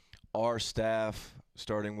our staff,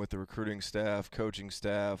 starting with the recruiting staff, coaching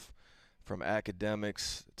staff, from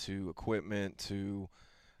academics to equipment to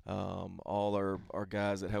all our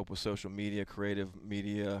guys that help with social media, creative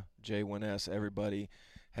media, J1S, everybody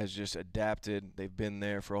has just adapted. They've been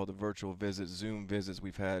there for all the virtual visits, Zoom visits.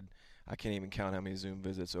 We've had, I can't even count how many Zoom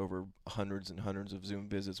visits, over hundreds and hundreds of Zoom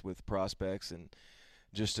visits with prospects, and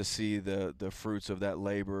just to see the fruits of that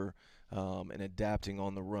labor and adapting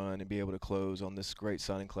on the run and be able to close on this great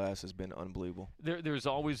signing class has been unbelievable. There's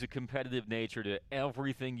always a competitive nature to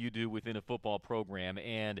everything you do within a football program,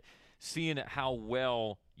 and seeing how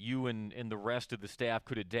well you and the rest of the staff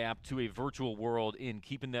could adapt to a virtual world in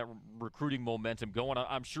keeping that recruiting momentum going,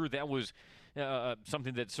 I'm sure that was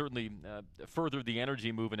something that certainly furthered the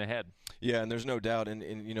energy moving ahead. Yeah, and there's no doubt.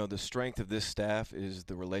 And you know, the strength of this staff is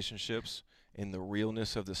the relationships and the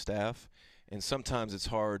realness of the staff. And sometimes it's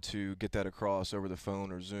hard to get that across over the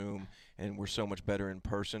phone or Zoom, and we're so much better in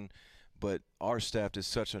person. But our staff does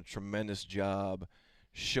such a tremendous job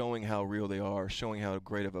showing how real they are, showing how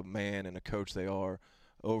great of a man and a coach they are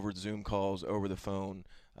over Zoom calls, over the phone.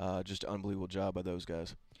 Just unbelievable job by those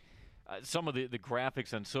guys. Some of the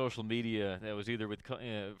graphics on social media that was either with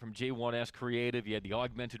from J1S Creative, you had the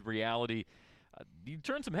augmented reality. You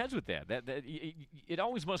turned some heads with that. It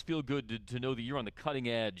always must feel good to know that you're on the cutting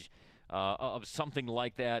edge of something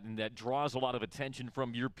like that, and that draws a lot of attention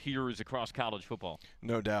from your peers across college football.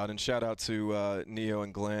 No doubt, and shout out to Neo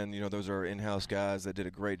and Glenn. You know, those are our in-house guys that did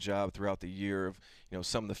a great job throughout the year. Of, you know,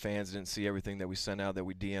 some of the fans didn't see everything that we sent out, that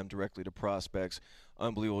we DM'd directly to prospects.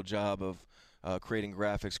 Unbelievable job of creating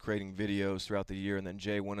graphics, creating videos throughout the year, and then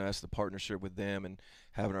J1S, the partnership with them, and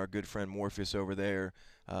having our good friend Morpheus over there,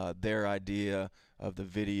 their idea of the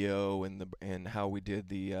video and how we did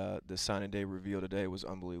the signing day reveal today was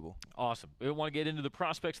unbelievable. Awesome. We want to get into the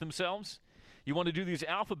prospects themselves. You want to do these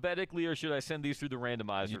alphabetically, or should I send these through the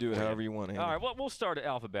randomizer? You do it however you want, Andy. All right, well, we'll start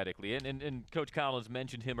alphabetically. And Coach Collins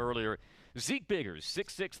mentioned him earlier. Zeke Biggers,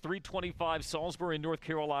 6'6", 325, Salisbury, North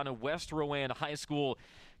Carolina, West Rowan High School.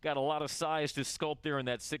 Got a lot of size to sculpt there in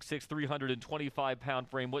that 6'6", 325-pound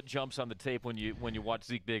frame. What jumps on the tape when you watch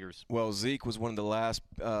Zeke Biggers? Well, Zeke was one of the last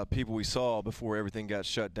people we saw before everything got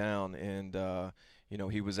shut down, and you know,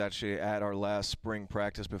 he was actually at our last spring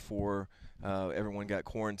practice before everyone got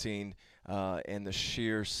quarantined, and the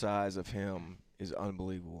sheer size of him is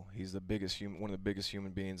unbelievable. He's the biggest one of the biggest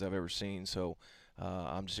human beings I've ever seen. So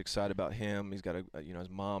I'm just excited about him. He's got his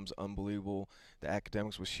mom's unbelievable. The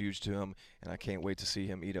academics was huge to him, and I can't wait to see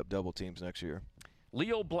him eat up double teams next year.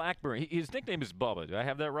 Leo Blackburn, his nickname is Bubba. Do I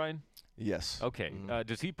have that right? Yes. Okay. Mm-hmm.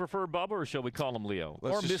 Does he prefer Bubba, or shall we call him Leo?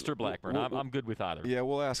 Or Mr. Blackburn? I'm good with either. Yeah,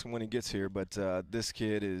 we'll ask him when he gets here. But this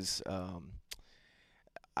kid is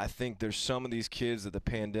I think there's some of these kids that the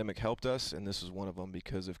pandemic helped us, and this is one of them,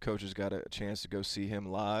 because if coaches got a chance to go see him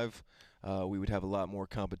live, we would have a lot more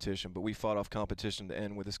competition. But we fought off competition to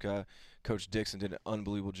end with this guy. Coach Dixon did an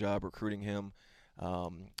unbelievable job recruiting him.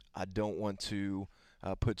 I don't want to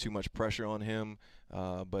put too much pressure on him,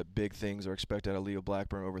 but big things are expected out of Leo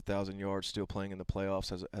Blackburn, over 1,000 yards, still playing in the playoffs,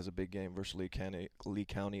 has a big game versus Lee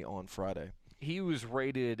County on Friday. He was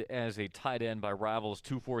rated as a tight end by Rivals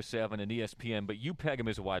 247 and ESPN, but you peg him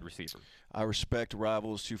as a wide receiver. I respect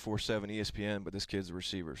Rivals 247, ESPN, but this kid's a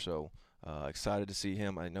receiver, so excited to see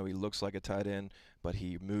him. I know he looks like a tight end, but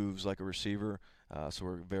he moves like a receiver, so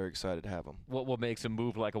we're very excited to have him. What makes him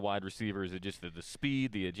move like a wide receiver? Is it just the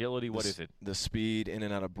speed, the agility? What is it? The speed, in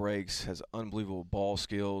and out of breaks, has unbelievable ball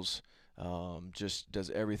skills. Just does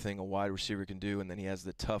everything a wide receiver can do, and then he has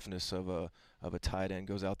the toughness of a tight end,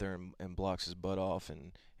 goes out there and blocks his butt off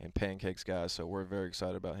and pancakes guys. So we're very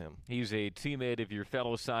excited about him. He's a teammate of your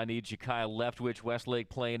fellow signee, Ja'Kiah Leftwich. Westlake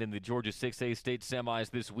playing in the Georgia 6A state semis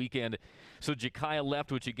this weekend. So Ja'Kiah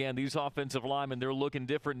Leftwich, again, these offensive linemen, they're looking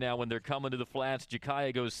different now when they're coming to the flats.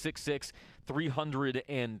 Ja'Kiah goes 6'6",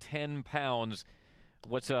 310 pounds.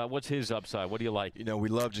 What's his upside? What do you like? We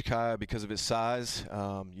love Ja'Kiah because of his size.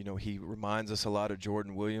 He reminds us a lot of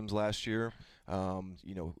Jordan Williams last year.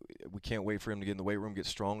 We can't wait for him to get in the weight room, get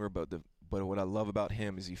stronger. But what I love about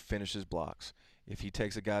him is he finishes blocks. If he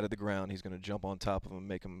takes a guy to the ground, he's going to jump on top of him,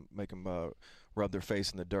 make him rub their face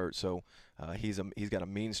in the dirt. So he's got a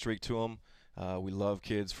mean streak to him. We love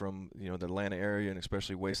kids from the Atlanta area, and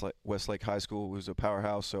especially Westlake High School, who's a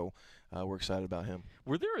powerhouse. So we're excited about him.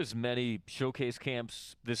 Were there as many showcase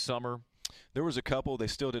camps this summer? There was a couple. They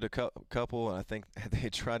still did a couple, and I think they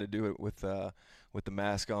tried to do it with the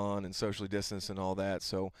mask on and socially distanced and all that.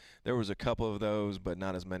 So there was a couple of those, but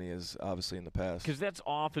not as many as obviously in the past. Because that's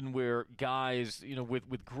often where guys,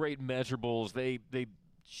 with great measurables, they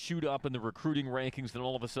shoot up in the recruiting rankings, then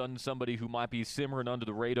all of a sudden somebody who might be simmering under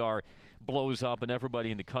the radar blows up and everybody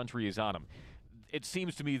in the country is on them. It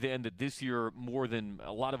seems to me then that this year, more than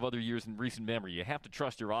a lot of other years in recent memory, you have to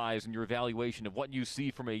trust your eyes and your evaluation of what you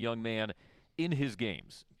see from a young man in his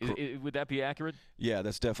games. Would that be accurate? Yeah,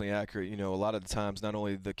 that's definitely accurate. A lot of the times, not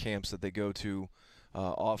only the camps that they go to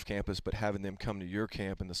off campus, but having them come to your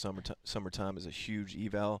camp in the summertime is a huge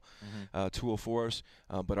eval tool for us.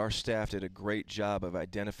 But our staff did a great job of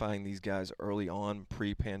identifying these guys early on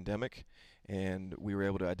pre-pandemic, and we were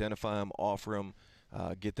able to identify them, offer them,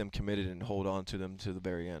 get them committed, and hold on to them to the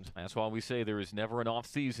very end. That's why we say there is never an off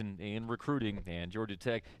season in recruiting, and Georgia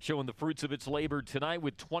Tech showing the fruits of its labor tonight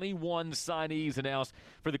with 21 signees announced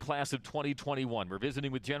for the class of 2021. We're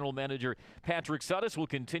visiting with General Manager Patrick Sudduth. We'll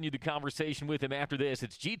continue the conversation with him after this.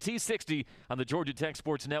 It's GT60 on the Georgia Tech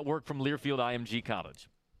Sports Network from Learfield IMG College.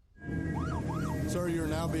 Sir, you're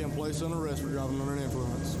now being placed on arrest for driving under an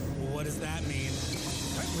influence. What does that mean?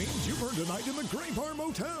 That means you've earned a night in the Gray Bar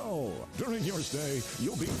Motel. During your stay,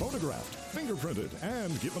 you'll be photographed, fingerprinted,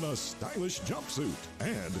 and given a stylish jumpsuit.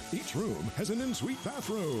 And each room has an en-suite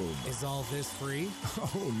bathroom. Is all this free?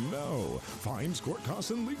 Oh, no. Fines, court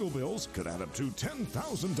costs, and legal bills could add up to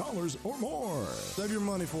 $10,000 or more. Save your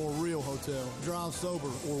money for a real hotel. Drive sober,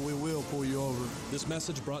 or we will pull you over. This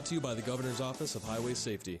message brought to you by the Governor's Office of Highway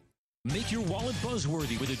Safety. Make your wallet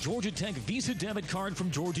buzzworthy with a Georgia Tech Visa debit card from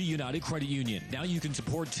Georgia United Credit Union. Now you can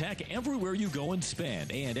support Tech everywhere you go and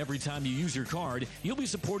spend. And every time you use your card, you'll be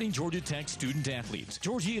supporting Georgia Tech student athletes.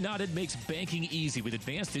 Georgia United makes banking easy with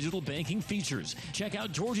advanced digital banking features. Check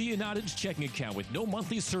out Georgia United's checking account with no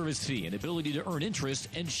monthly service fee and ability to earn interest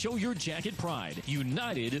and show your jacket pride.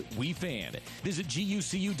 United, we fan. Visit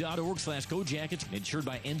gucu.org/GoJackets, insured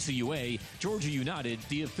by NCUA. Georgia United,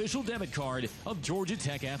 the official debit card of Georgia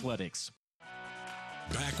Tech Athletics.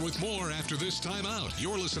 Back with more after this timeout.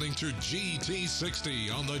 You're listening to GT60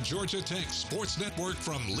 on the Georgia Tech Sports Network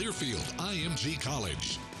from Learfield IMG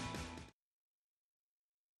College.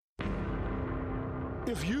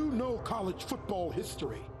 If you know college football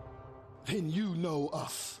history, then you know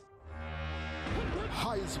us.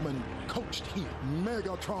 Heisman coached here.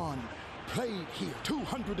 Megatron played here.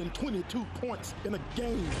 222 points in a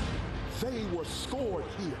game. They were scored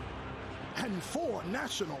here. And 4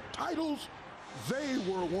 national titles, they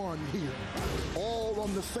were won here. All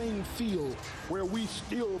on the same field where we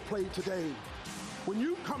still play today. When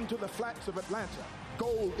you come to the flats of Atlanta,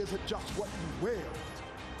 gold isn't just what you wear,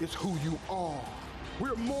 it's who you are.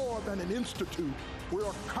 We're more than an institute. We're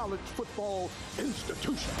a college football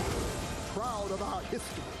institution. Proud of our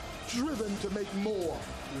history, driven to make more.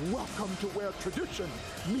 Welcome to where tradition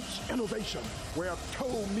meets innovation, where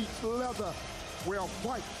toe meets leather, where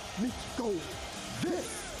white meets gold. This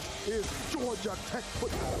is Georgia Tech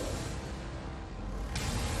football.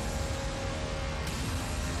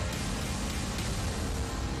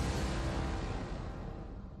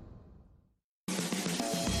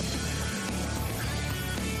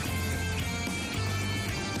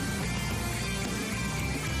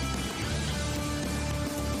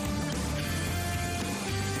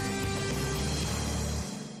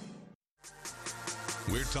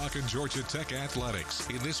 We're talking Georgia Tech athletics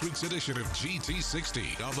in this week's edition of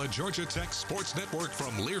GT60 on the Georgia Tech Sports Network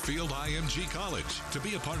from Learfield IMG College. To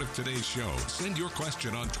be a part of today's show, send your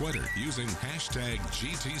question on Twitter using hashtag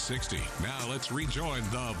GT60. Now let's rejoin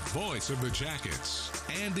the voice of the Jackets,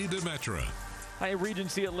 Andy Demetra. Hyatt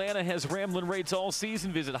Regency Atlanta has Ramblin' rates all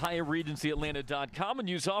season. Visit HyattRegencyAtlanta.com and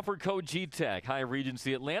use offer code GTECH. Hyatt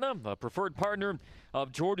Regency Atlanta, a preferred partner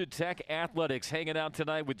of Georgia Tech Athletics. Hanging out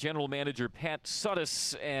tonight with General Manager Pat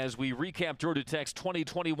Sudduss as we recap Georgia Tech's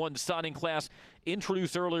 2021 signing class.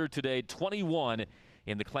 Introduced earlier today, 21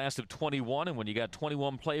 in the class of 21. And when you got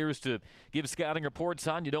 21 players to give scouting reports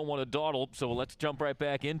on, you don't want to dawdle. So let's jump right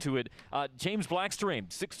back into it. James Blackstream,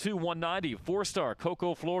 6'2", 190, four-star,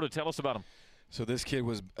 Cocoa, Florida. Tell us about him. So this kid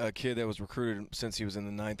was a kid that was recruited since he was in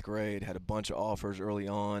the 9th grade, had a bunch of offers early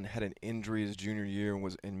on, had an injury his junior year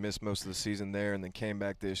and missed most of the season there, and then came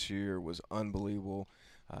back this year, was unbelievable.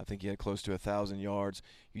 I think he had close to 1,000 yards.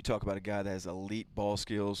 You talk about a guy that has elite ball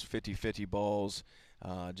skills, 50-50 balls,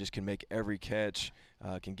 just can make every catch,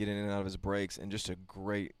 can get in and out of his breaks, and just a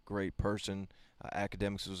great, great person.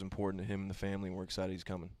 Academics was important to him and the family, and we're excited he's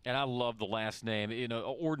coming. And I love the last name. You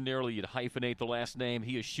know, ordinarily you'd hyphenate the last name.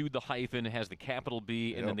 He eschewed the hyphen, has the capital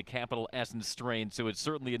B and then the capital S in strain. So it's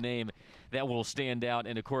certainly a name that will stand out,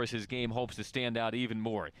 and of course his game hopes to stand out even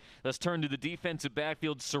more. Let's turn to the defensive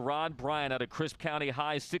backfield. Sarad Bryant out of Crisp County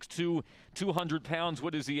High, 6'2", 200 pounds.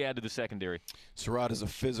 What does he add to the secondary? Sarad is a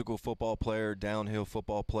physical football player, downhill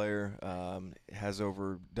football player, has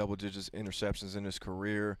over double digits interceptions in his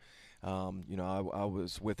career. You know, I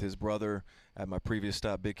was with his brother at my previous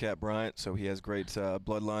stop, Big Cat Bryant, so he has great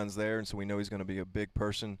bloodlines there, and so we know he's going to be a big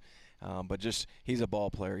person. But just he's a ball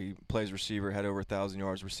player. He plays receiver, had over 1,000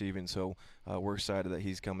 yards receiving, so we're excited that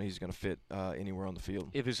he's coming. He's going to fit anywhere on the field.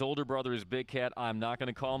 If his older brother is Big Cat, I'm not going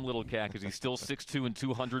to call him Little Cat because he's still 6'2" and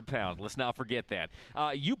 200 pounds. Let's not forget that.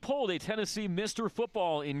 You pulled a Tennessee Mr.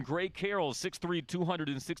 Football in Gray Carroll, 6'3",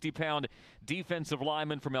 260-pound defensive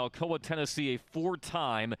lineman from Alcoa, Tennessee, a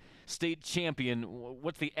four-time state champion.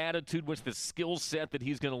 What's the attitude, what's the skill set that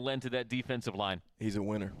he's going to lend to that defensive line? He's a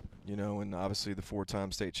winner, you know, and obviously the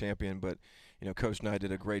four-time state champion. But, you know, Coach and I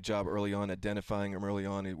did a great job early on identifying him early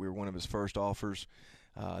on. We were one of his first offers.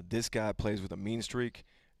 This guy plays with a mean streak.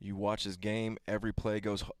 You watch his game, every play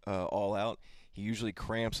goes all out. He usually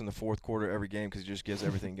cramps in the fourth quarter every game because he just gives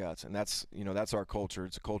everything guts. And that's, you know, that's our culture.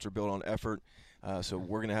 It's a culture built on effort. So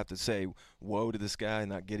we're going to have to say whoa to this guy and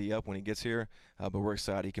not giddy up when he gets here. But we're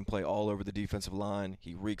excited. He can play all over the defensive line.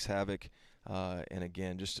 He wreaks havoc. And,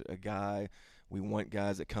 again, just a guy. We want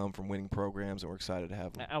guys that come from winning programs, and we're excited to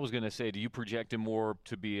have him. I was going to say, do you project him more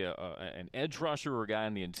to be an edge rusher or a guy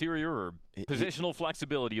in the interior or positional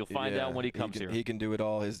flexibility? You'll find out when he comes here. He can do it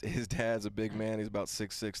all. His dad's a big man. He's about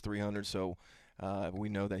 6'6", 300, so we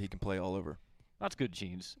know that he can play all over. That's good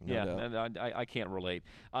genes. No doubt. I can't relate.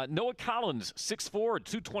 Noah Collins, 6'4",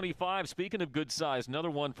 225. Speaking of good size, another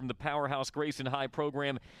one from the powerhouse Grayson High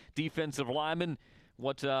program, defensive lineman.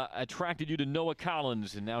 What attracted you to Noah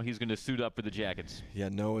Collins, and now he's going to suit up for the Jackets? Yeah,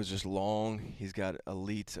 Noah's just long. He's got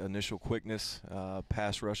elite initial quickness,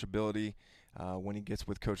 pass rush ability. When he gets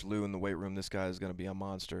with Coach Lou in the weight room, this guy is going to be a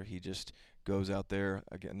monster. He just goes out there,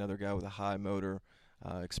 again, another guy with a high motor,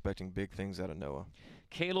 expecting big things out of Noah.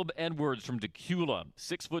 Caleb Edwards from Decula,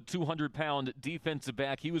 6', 200-pound defensive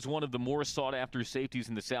back. He was one of the more sought-after safeties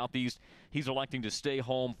in the Southeast. He's electing to stay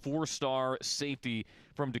home. Four-star safety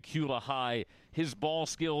from Decula High. His ball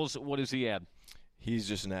skills, what does he add? He's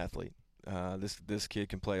just an athlete. This kid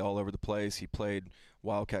can play all over the place. He played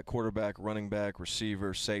Wildcat quarterback, running back,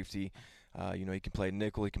 receiver, safety. You know, he can play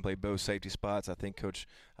nickel. He can play both safety spots. I think Coach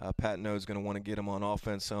Patino is going to want to get him on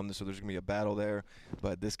offense some, so there's going to be a battle there.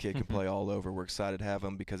 But this kid can play all over. We're excited to have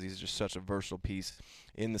him because he's just such a versatile piece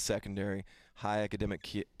in the secondary. High academic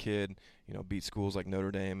kid, you know, beat schools like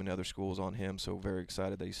Notre Dame and other schools on him, so very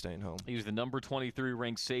excited that he's staying home. He was the number 23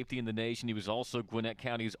 ranked safety in the nation. He was also Gwinnett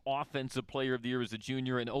County's Offensive Player of the Year as a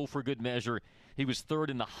junior, and for good measure, he was third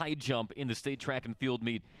in the high jump in the state track and field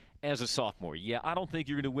meet as a sophomore. Yeah, I don't think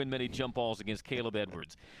you're going to win many jump balls against Caleb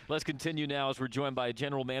Edwards. Let's continue now as we're joined by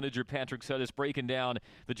General Manager Patrick Sudduss breaking down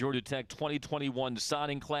the Georgia Tech 2021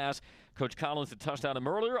 signing class. Coach Collins had touched on him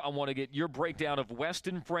earlier. I want to get your breakdown of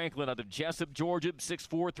Weston Franklin out of Jessup, Georgia,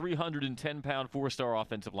 6'4", 310-pound, four-star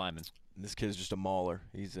offensive lineman. This kid is just a mauler.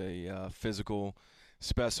 He's a physical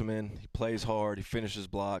specimen. He plays hard. He finishes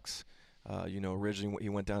blocks. You know, originally he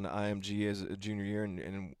went down to IMG as a junior year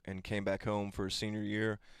and came back home for his senior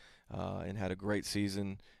year and had a great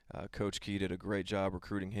season. Coach Key did a great job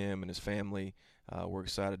recruiting him and his family. We're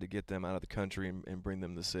excited to get them out of the country and bring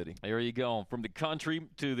them to the city. There you go. From the country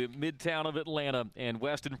to the midtown of Atlanta, and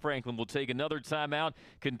Weston Franklin will take another timeout,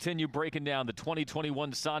 continue breaking down the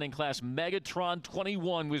 2021 signing class.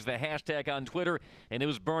 Megatron21 was the hashtag on Twitter, and it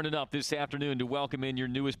was burning up this afternoon to welcome in your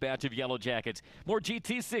newest batch of Yellow Jackets. More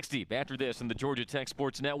GT60 after this on the Georgia Tech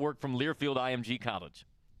Sports Network from Learfield IMG College.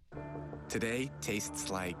 Today tastes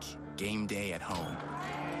like game day at home.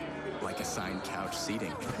 Like assigned couch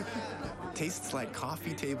seating. Tastes like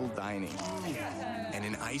coffee table dining. And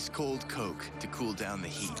an ice-cold Coke to cool down the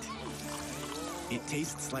heat. It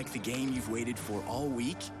tastes like the game you've waited for all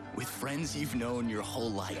week with friends you've known your whole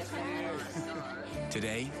life.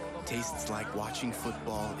 Today tastes like watching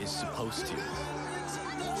football is supposed to.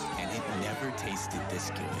 And it never tasted this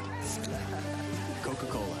good.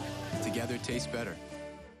 Coca-Cola. Together tastes better.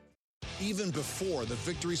 Even before the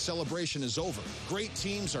victory celebration is over, great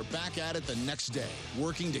teams are back at it the next day,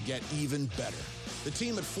 working to get even better. The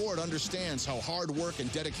team at Ford understands how hard work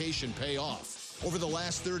and dedication pay off. Over the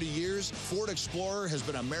last 30 years, Ford Explorer has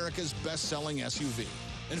been America's best-selling SUV.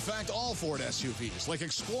 In fact, all Ford SUVs, like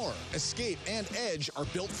Explorer, Escape, and Edge, are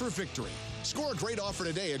built for victory. Score a great offer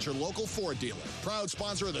today at your local Ford dealer. Proud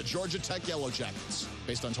sponsor of the Georgia Tech Yellow Jackets.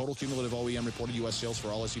 Based on total cumulative OEM reported U.S. sales for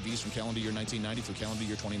all SUVs from calendar year 1990 through calendar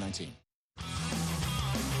year 2019.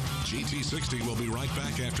 GT60 will be right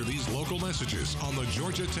back after these local messages on the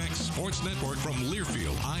Georgia Tech Sports Network from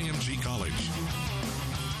Learfield IMG College.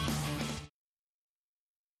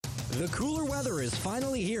 The cooler weather is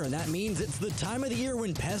finally here, and that means it's the time of the year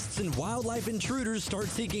when pests and wildlife intruders start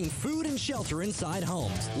seeking food and shelter inside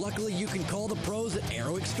homes. Luckily, you can call the pros at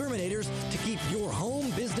Aero Exterminators to keep your home,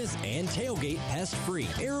 business, and tailgate pest-free.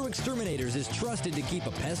 Aero Exterminators is trusted to keep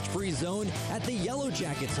a pest-free zone at the Yellow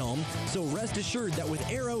Jackets home, so rest assured that with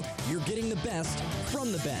Aero, you're getting the best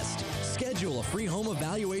from the best. Schedule a free home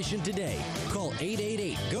evaluation today. Call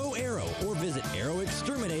 888-GO-AERO or visit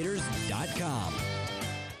aeroexterminators.com.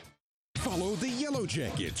 Follow the Yellow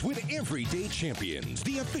Jackets with Everyday Champions,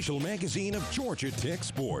 the official magazine of Georgia Tech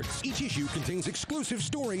Sports. Each issue contains exclusive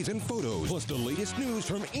stories and photos, plus the latest news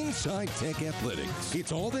from inside Tech athletics.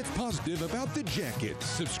 It's all that's positive about the Jackets.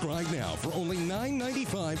 Subscribe now for only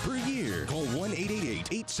 $9.95 per year. Call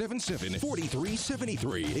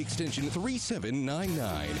 1-888-877-4373, extension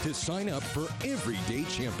 3799 to sign up for Everyday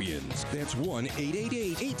Champions. That's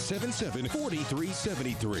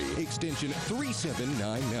 1-888-877-4373, extension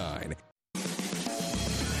 3799.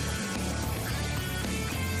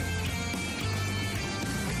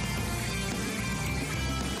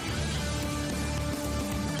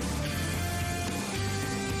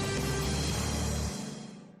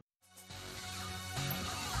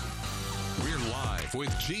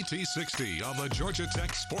 With GT60 on the Georgia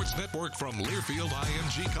Tech Sports Network from Learfield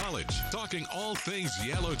IMG College, talking all things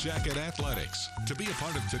Yellow Jacket athletics. To be a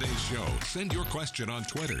part of today's show, send your question on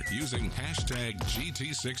Twitter using hashtag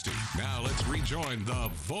GT60. Now let's rejoin the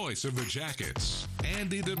voice of the Jackets,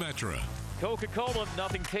 Andy Demetra. Coca-Cola,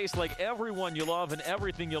 nothing tastes like everyone you love and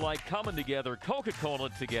everything you like coming together. Coca-Cola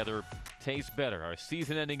together tastes better. Our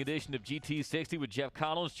season-ending edition of GT60 with Jeff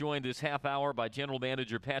Collins, joined this half hour by General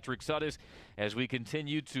Manager Patrick Suddes as we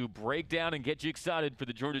continue to break down and get you excited for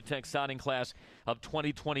the Georgia Tech signing class of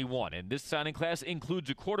 2021. And this signing class includes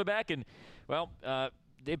a quarterback, and, well,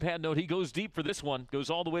 Dave Patton note he goes deep for this one, goes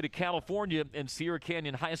all the way to California, and Sierra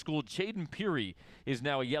Canyon High School. Chaden Peary is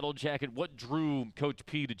now a Yellow Jacket. What drew Coach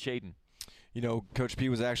P to Chaden? You know, Coach P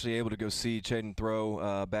was actually able to go see Chaden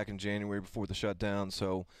throw back in January before the shutdown,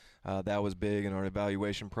 so that was big in our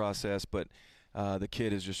evaluation process. But the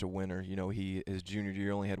kid is just a winner. You know, his junior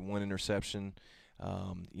year only had one interception.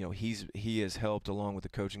 You know, he has helped, along with the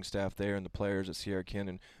coaching staff there and the players at Sierra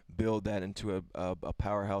Canyon, build that into a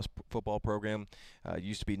powerhouse football program. It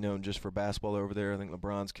used to be known just for basketball over there. I think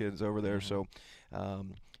LeBron's kid's over there. So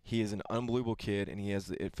he is an unbelievable kid, and he has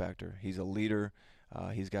the it factor. He's a leader.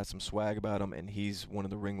 He's got some swag about him, and he's one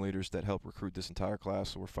of the ringleaders that helped recruit this entire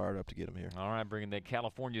class, so we're fired up to get him here. All right, bringing that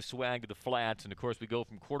California swag to the Flats, and, of course, we go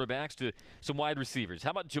from quarterbacks to some wide receivers.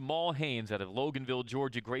 How about Jamal Haynes out of Loganville,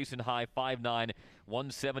 Georgia, Grayson High, 5'9",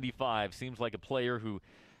 175. Seems like a player who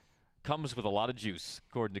comes with a lot of juice,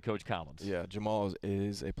 according to Coach Collins. Yeah, Jamal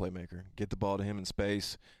is a playmaker. Get the ball to him in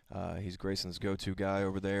space. He's Grayson's go-to guy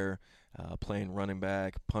over there, playing running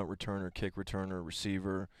back, punt returner, kick returner,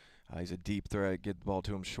 receiver. He's a deep threat. Get the ball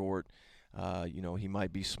to him short. You know, he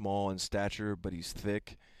might be small in stature, but he's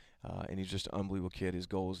thick, and he's just an unbelievable kid. His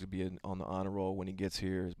goal is to be on the honor roll when he gets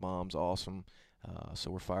here. His mom's awesome, so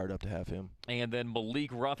we're fired up to have him. And then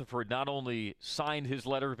Malik Rutherford not only signed his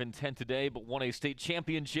letter of intent today, but won a state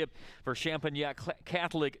championship for Champagnat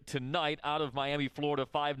Catholic tonight out of Miami, Florida,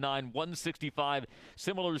 5'9", 165.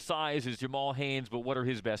 Similar size as Jamal Haynes, but what are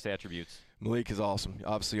his best attributes? Malik is awesome.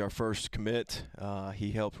 Obviously our first commit.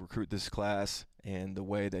 He helped recruit this class, and the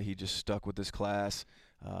way that he just stuck with this class,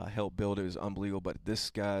 helped build it, is unbelievable. But this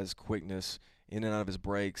guy's quickness in and out of his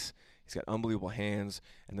breaks, he's got unbelievable hands,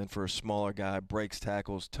 and then for a smaller guy, breaks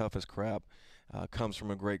tackles, tough as crap. comes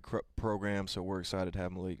from a great program, so we're excited to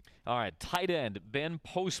have him in the league. All right, tight end, Ben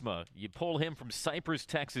Postma. You pull him from Cypress,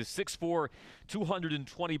 Texas, 6'4",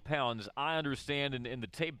 220 pounds. I understand, and the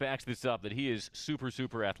tape backs this up, that he is super,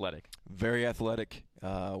 super athletic. Very athletic.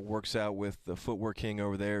 Works out with the Footwork King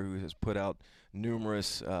over there, who has put out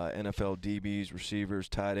numerous NFL DBs, receivers,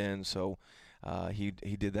 tight ends. So he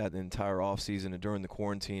did that the entire offseason, and during the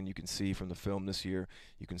quarantine, you can see from the film this year,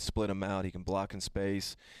 you can split him out. He can block in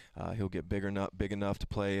space. He'll get big enough to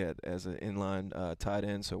play as an inline tight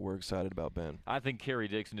end, so we're excited about Ben. I think Kerry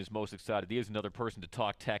Dixon is most excited. He is another person to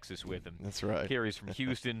talk Texas with him. That's right. Kerry's from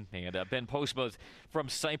Houston, and Ben Postma from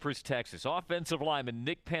Cypress, Texas. Offensive lineman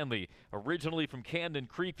Nick Penley, originally from Camden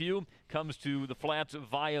Creekview, comes to the Flats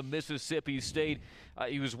via Mississippi State.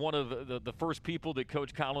 He was one of the first people that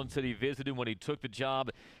Coach Collins said he visited when he took the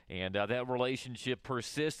job, and that relationship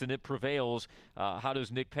persists and it prevails. How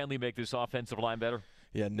does Nick Penley make this offensive line better?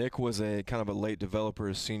 Yeah, Nick was a kind of a late developer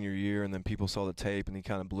his senior year, and then people saw the tape and he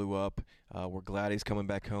kind of blew up. We're glad he's coming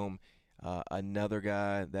back home. Another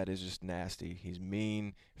guy that is just nasty. He's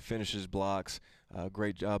mean, finishes blocks,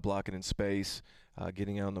 great job blocking in space,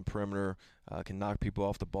 getting out on the perimeter, can knock people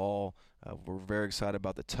off the ball. We're very excited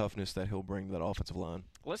about the toughness that he'll bring to that offensive line.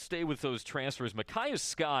 Let's stay with those transfers. Micaiah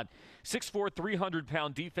Scott, 6'4",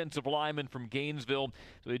 300-pound defensive lineman from Gainesville.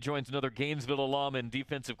 So he joins another Gainesville alum and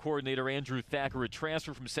defensive coordinator Andrew Thacker, a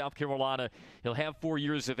transfer from South Carolina. He'll have 4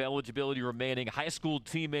 years of eligibility remaining. High school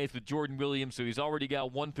teammates with Jordan Williams, so he's already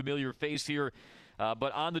got one familiar face here.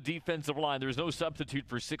 But on the defensive line, there's no substitute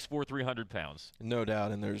for 6'4", 300 pounds. No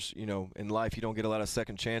doubt, and there's, in life you don't get a lot of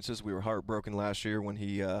second chances. We were heartbroken last year when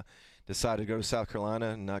he decided to go to South Carolina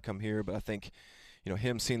and not come here, but I think,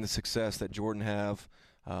 him seeing the success that Jordan have,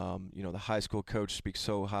 the high school coach speaks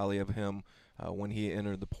so highly of him. When he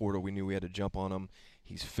entered the portal, we knew we had to jump on him.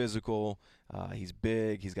 He's physical. He's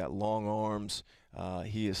big. He's got long arms.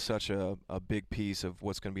 He is such a big piece of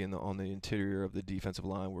what's going to be on the interior of the defensive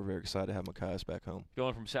line. We're very excited to have Micaiah back home.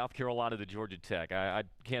 Going from South Carolina to Georgia Tech. I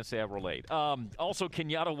can't say I relate. Also,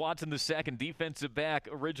 Kenyatta Watson II, defensive back,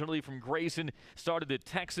 originally from Grayson, started at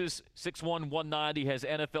Texas, 6'1", 190, has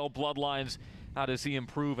NFL bloodlines. How does he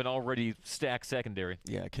improve an already stacked secondary?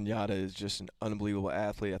 Yeah, Kenyatta is just an unbelievable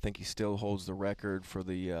athlete. I think he still holds the record for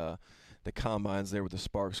the combines there with the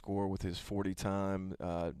SPARQ score with his 40 time,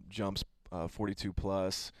 jumps 42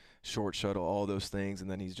 plus, short shuttle, all those things. And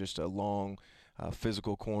then he's just a long,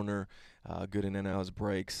 physical corner, good in and out of his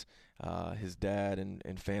breaks. His dad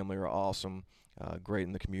and family are awesome, great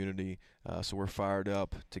in the community. So we're fired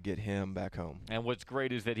up to get him back home. And what's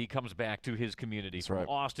great is that he comes back to his community. That's from right.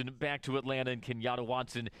 Austin back to Atlanta, and Kenyatta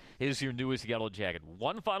Watson is your newest Yellow Jacket.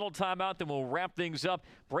 One final timeout, then we'll wrap things up,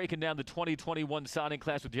 breaking down the 2021 signing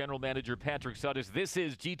class with General Manager Patrick Suddes. This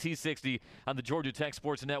is GT60 on the Georgia Tech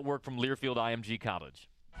Sports Network from Learfield IMG College.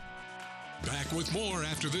 Back with more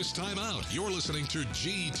after this timeout. You're listening to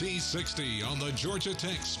GT60 on the Georgia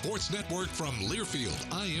Tech Sports Network from Learfield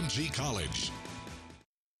IMG College.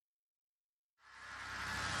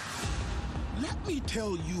 Let me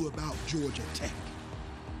tell you about Georgia Tech.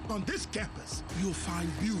 On this campus, you'll find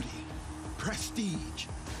beauty, prestige,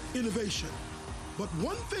 innovation. But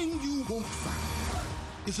one thing you won't find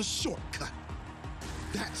is a shortcut.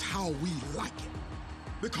 That's how we like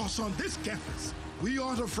it. Because on this campus, we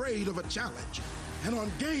aren't afraid of a challenge. And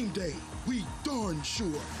on game day, we darn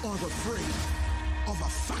sure aren't afraid of a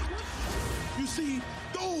fight. You see,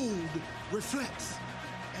 gold reflects.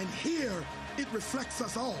 And here, it reflects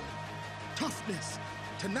us all. Toughness,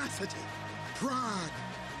 tenacity, pride,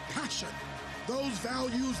 passion. Those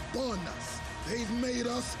values bond us. They've made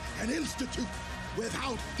us an institute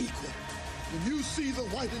without equal. When you see the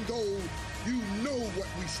white and gold, you know what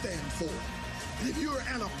we stand for. And if you're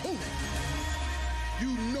an opponent, you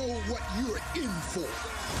know what you're in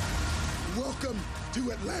for. Welcome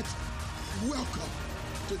to Atlanta. Welcome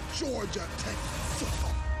to Georgia Tech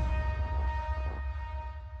football.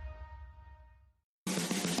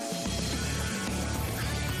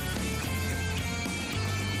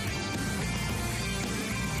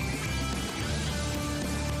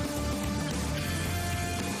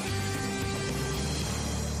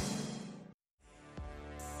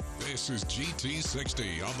 This is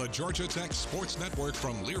GT60 on the Georgia Tech Sports Network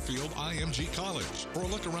from Learfield IMG College. For a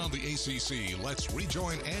look around the ACC, let's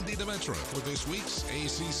rejoin Andy Demetra for this week's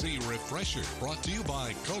ACC Refresher, brought to you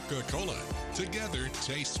by Coca-Cola. Together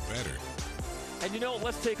tastes better. And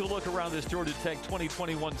let's take a look around this Georgia Tech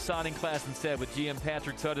 2021 signing class instead with GM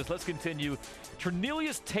Patrick Suddes. Let's continue.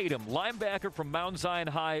 Ternelius Tatum, linebacker from Mount Zion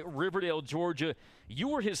High, Riverdale, Georgia. You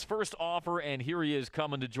were his first offer, and here he is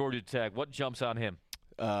coming to Georgia Tech. What jumps on him?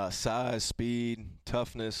 Size, speed,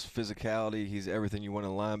 toughness, physicality. He's everything you want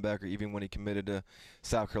in a linebacker. Even when he committed to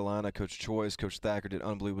South Carolina, Coach Choice, Coach Thacker did an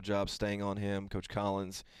unbelievable job staying on him, Coach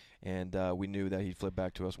Collins, and we knew that he'd flip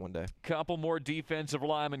back to us one day. Couple more defensive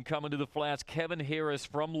linemen coming to the flats. Kevin Harris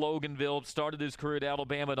from Loganville started his career at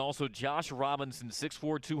Alabama, and also Josh Robinson,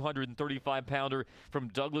 6'4", 235-pounder from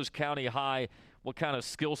Douglas County High. What kind of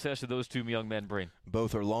skill sets do those two young men bring?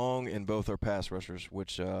 Both are long and both are pass rushers,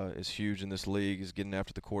 which is huge in this league, is getting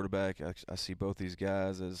after the quarterback. I see both these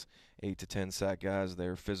guys as 8 to 10 sack guys.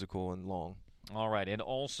 They're physical and long. All right, and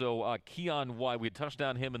also Keon White. We touched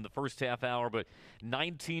on him in the first half hour, but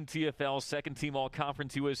 19 TFL, second-team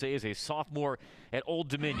All-Conference USA as a sophomore at Old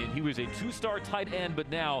Dominion. He was a 2-star tight end, but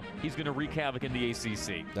now he's going to wreak havoc in the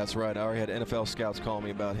ACC. That's right. I already had NFL scouts call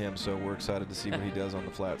me about him, so we're excited to see what he does on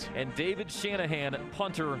the flats. And David Shanahan,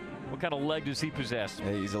 punter, what kind of leg does he possess?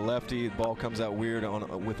 Hey, he's a lefty. The ball comes out weird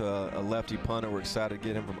with a lefty punter. We're excited to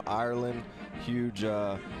get him from Ireland. Huge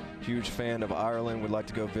fan of Ireland. Would like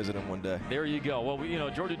to go visit him one day. There you go. Well,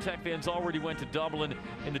 Georgia Tech fans already went to Dublin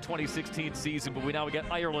in the 2016 season, but we got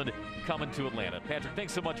Ireland coming to Atlanta. Patrick,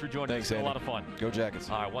 thanks so much for joining us. It's been a lot of fun. Go Jackets.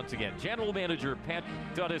 All right, once again, General Manager Patrick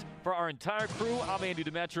Duddis. For our entire crew, I'm Andy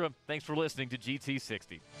Demetra. Thanks for listening to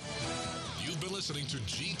GT60. You've been listening to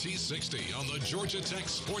GT60 on the Georgia Tech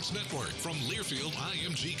Sports Network from Learfield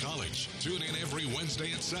IMG College. Tune in every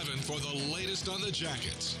Wednesday at 7 for the latest on the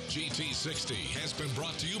Jackets. GT60 has been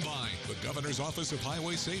brought to you by the Governor's Office of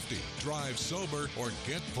Highway Safety. Drive sober or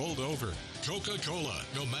get pulled over. Coca-Cola.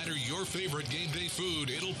 No matter your favorite game day food,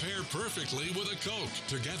 it'll pair perfectly with a Coke.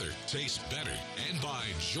 Together, tastes better. And by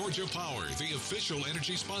Georgia Power, the official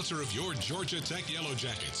energy sponsor of your Georgia Tech Yellow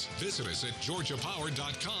Jackets. Visit us at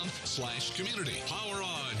georgiapower.com/community. Power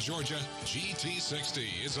on, Georgia. GT60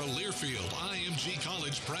 is a Learfield IMG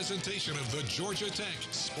College presentation of the Georgia Tech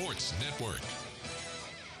Sports Network.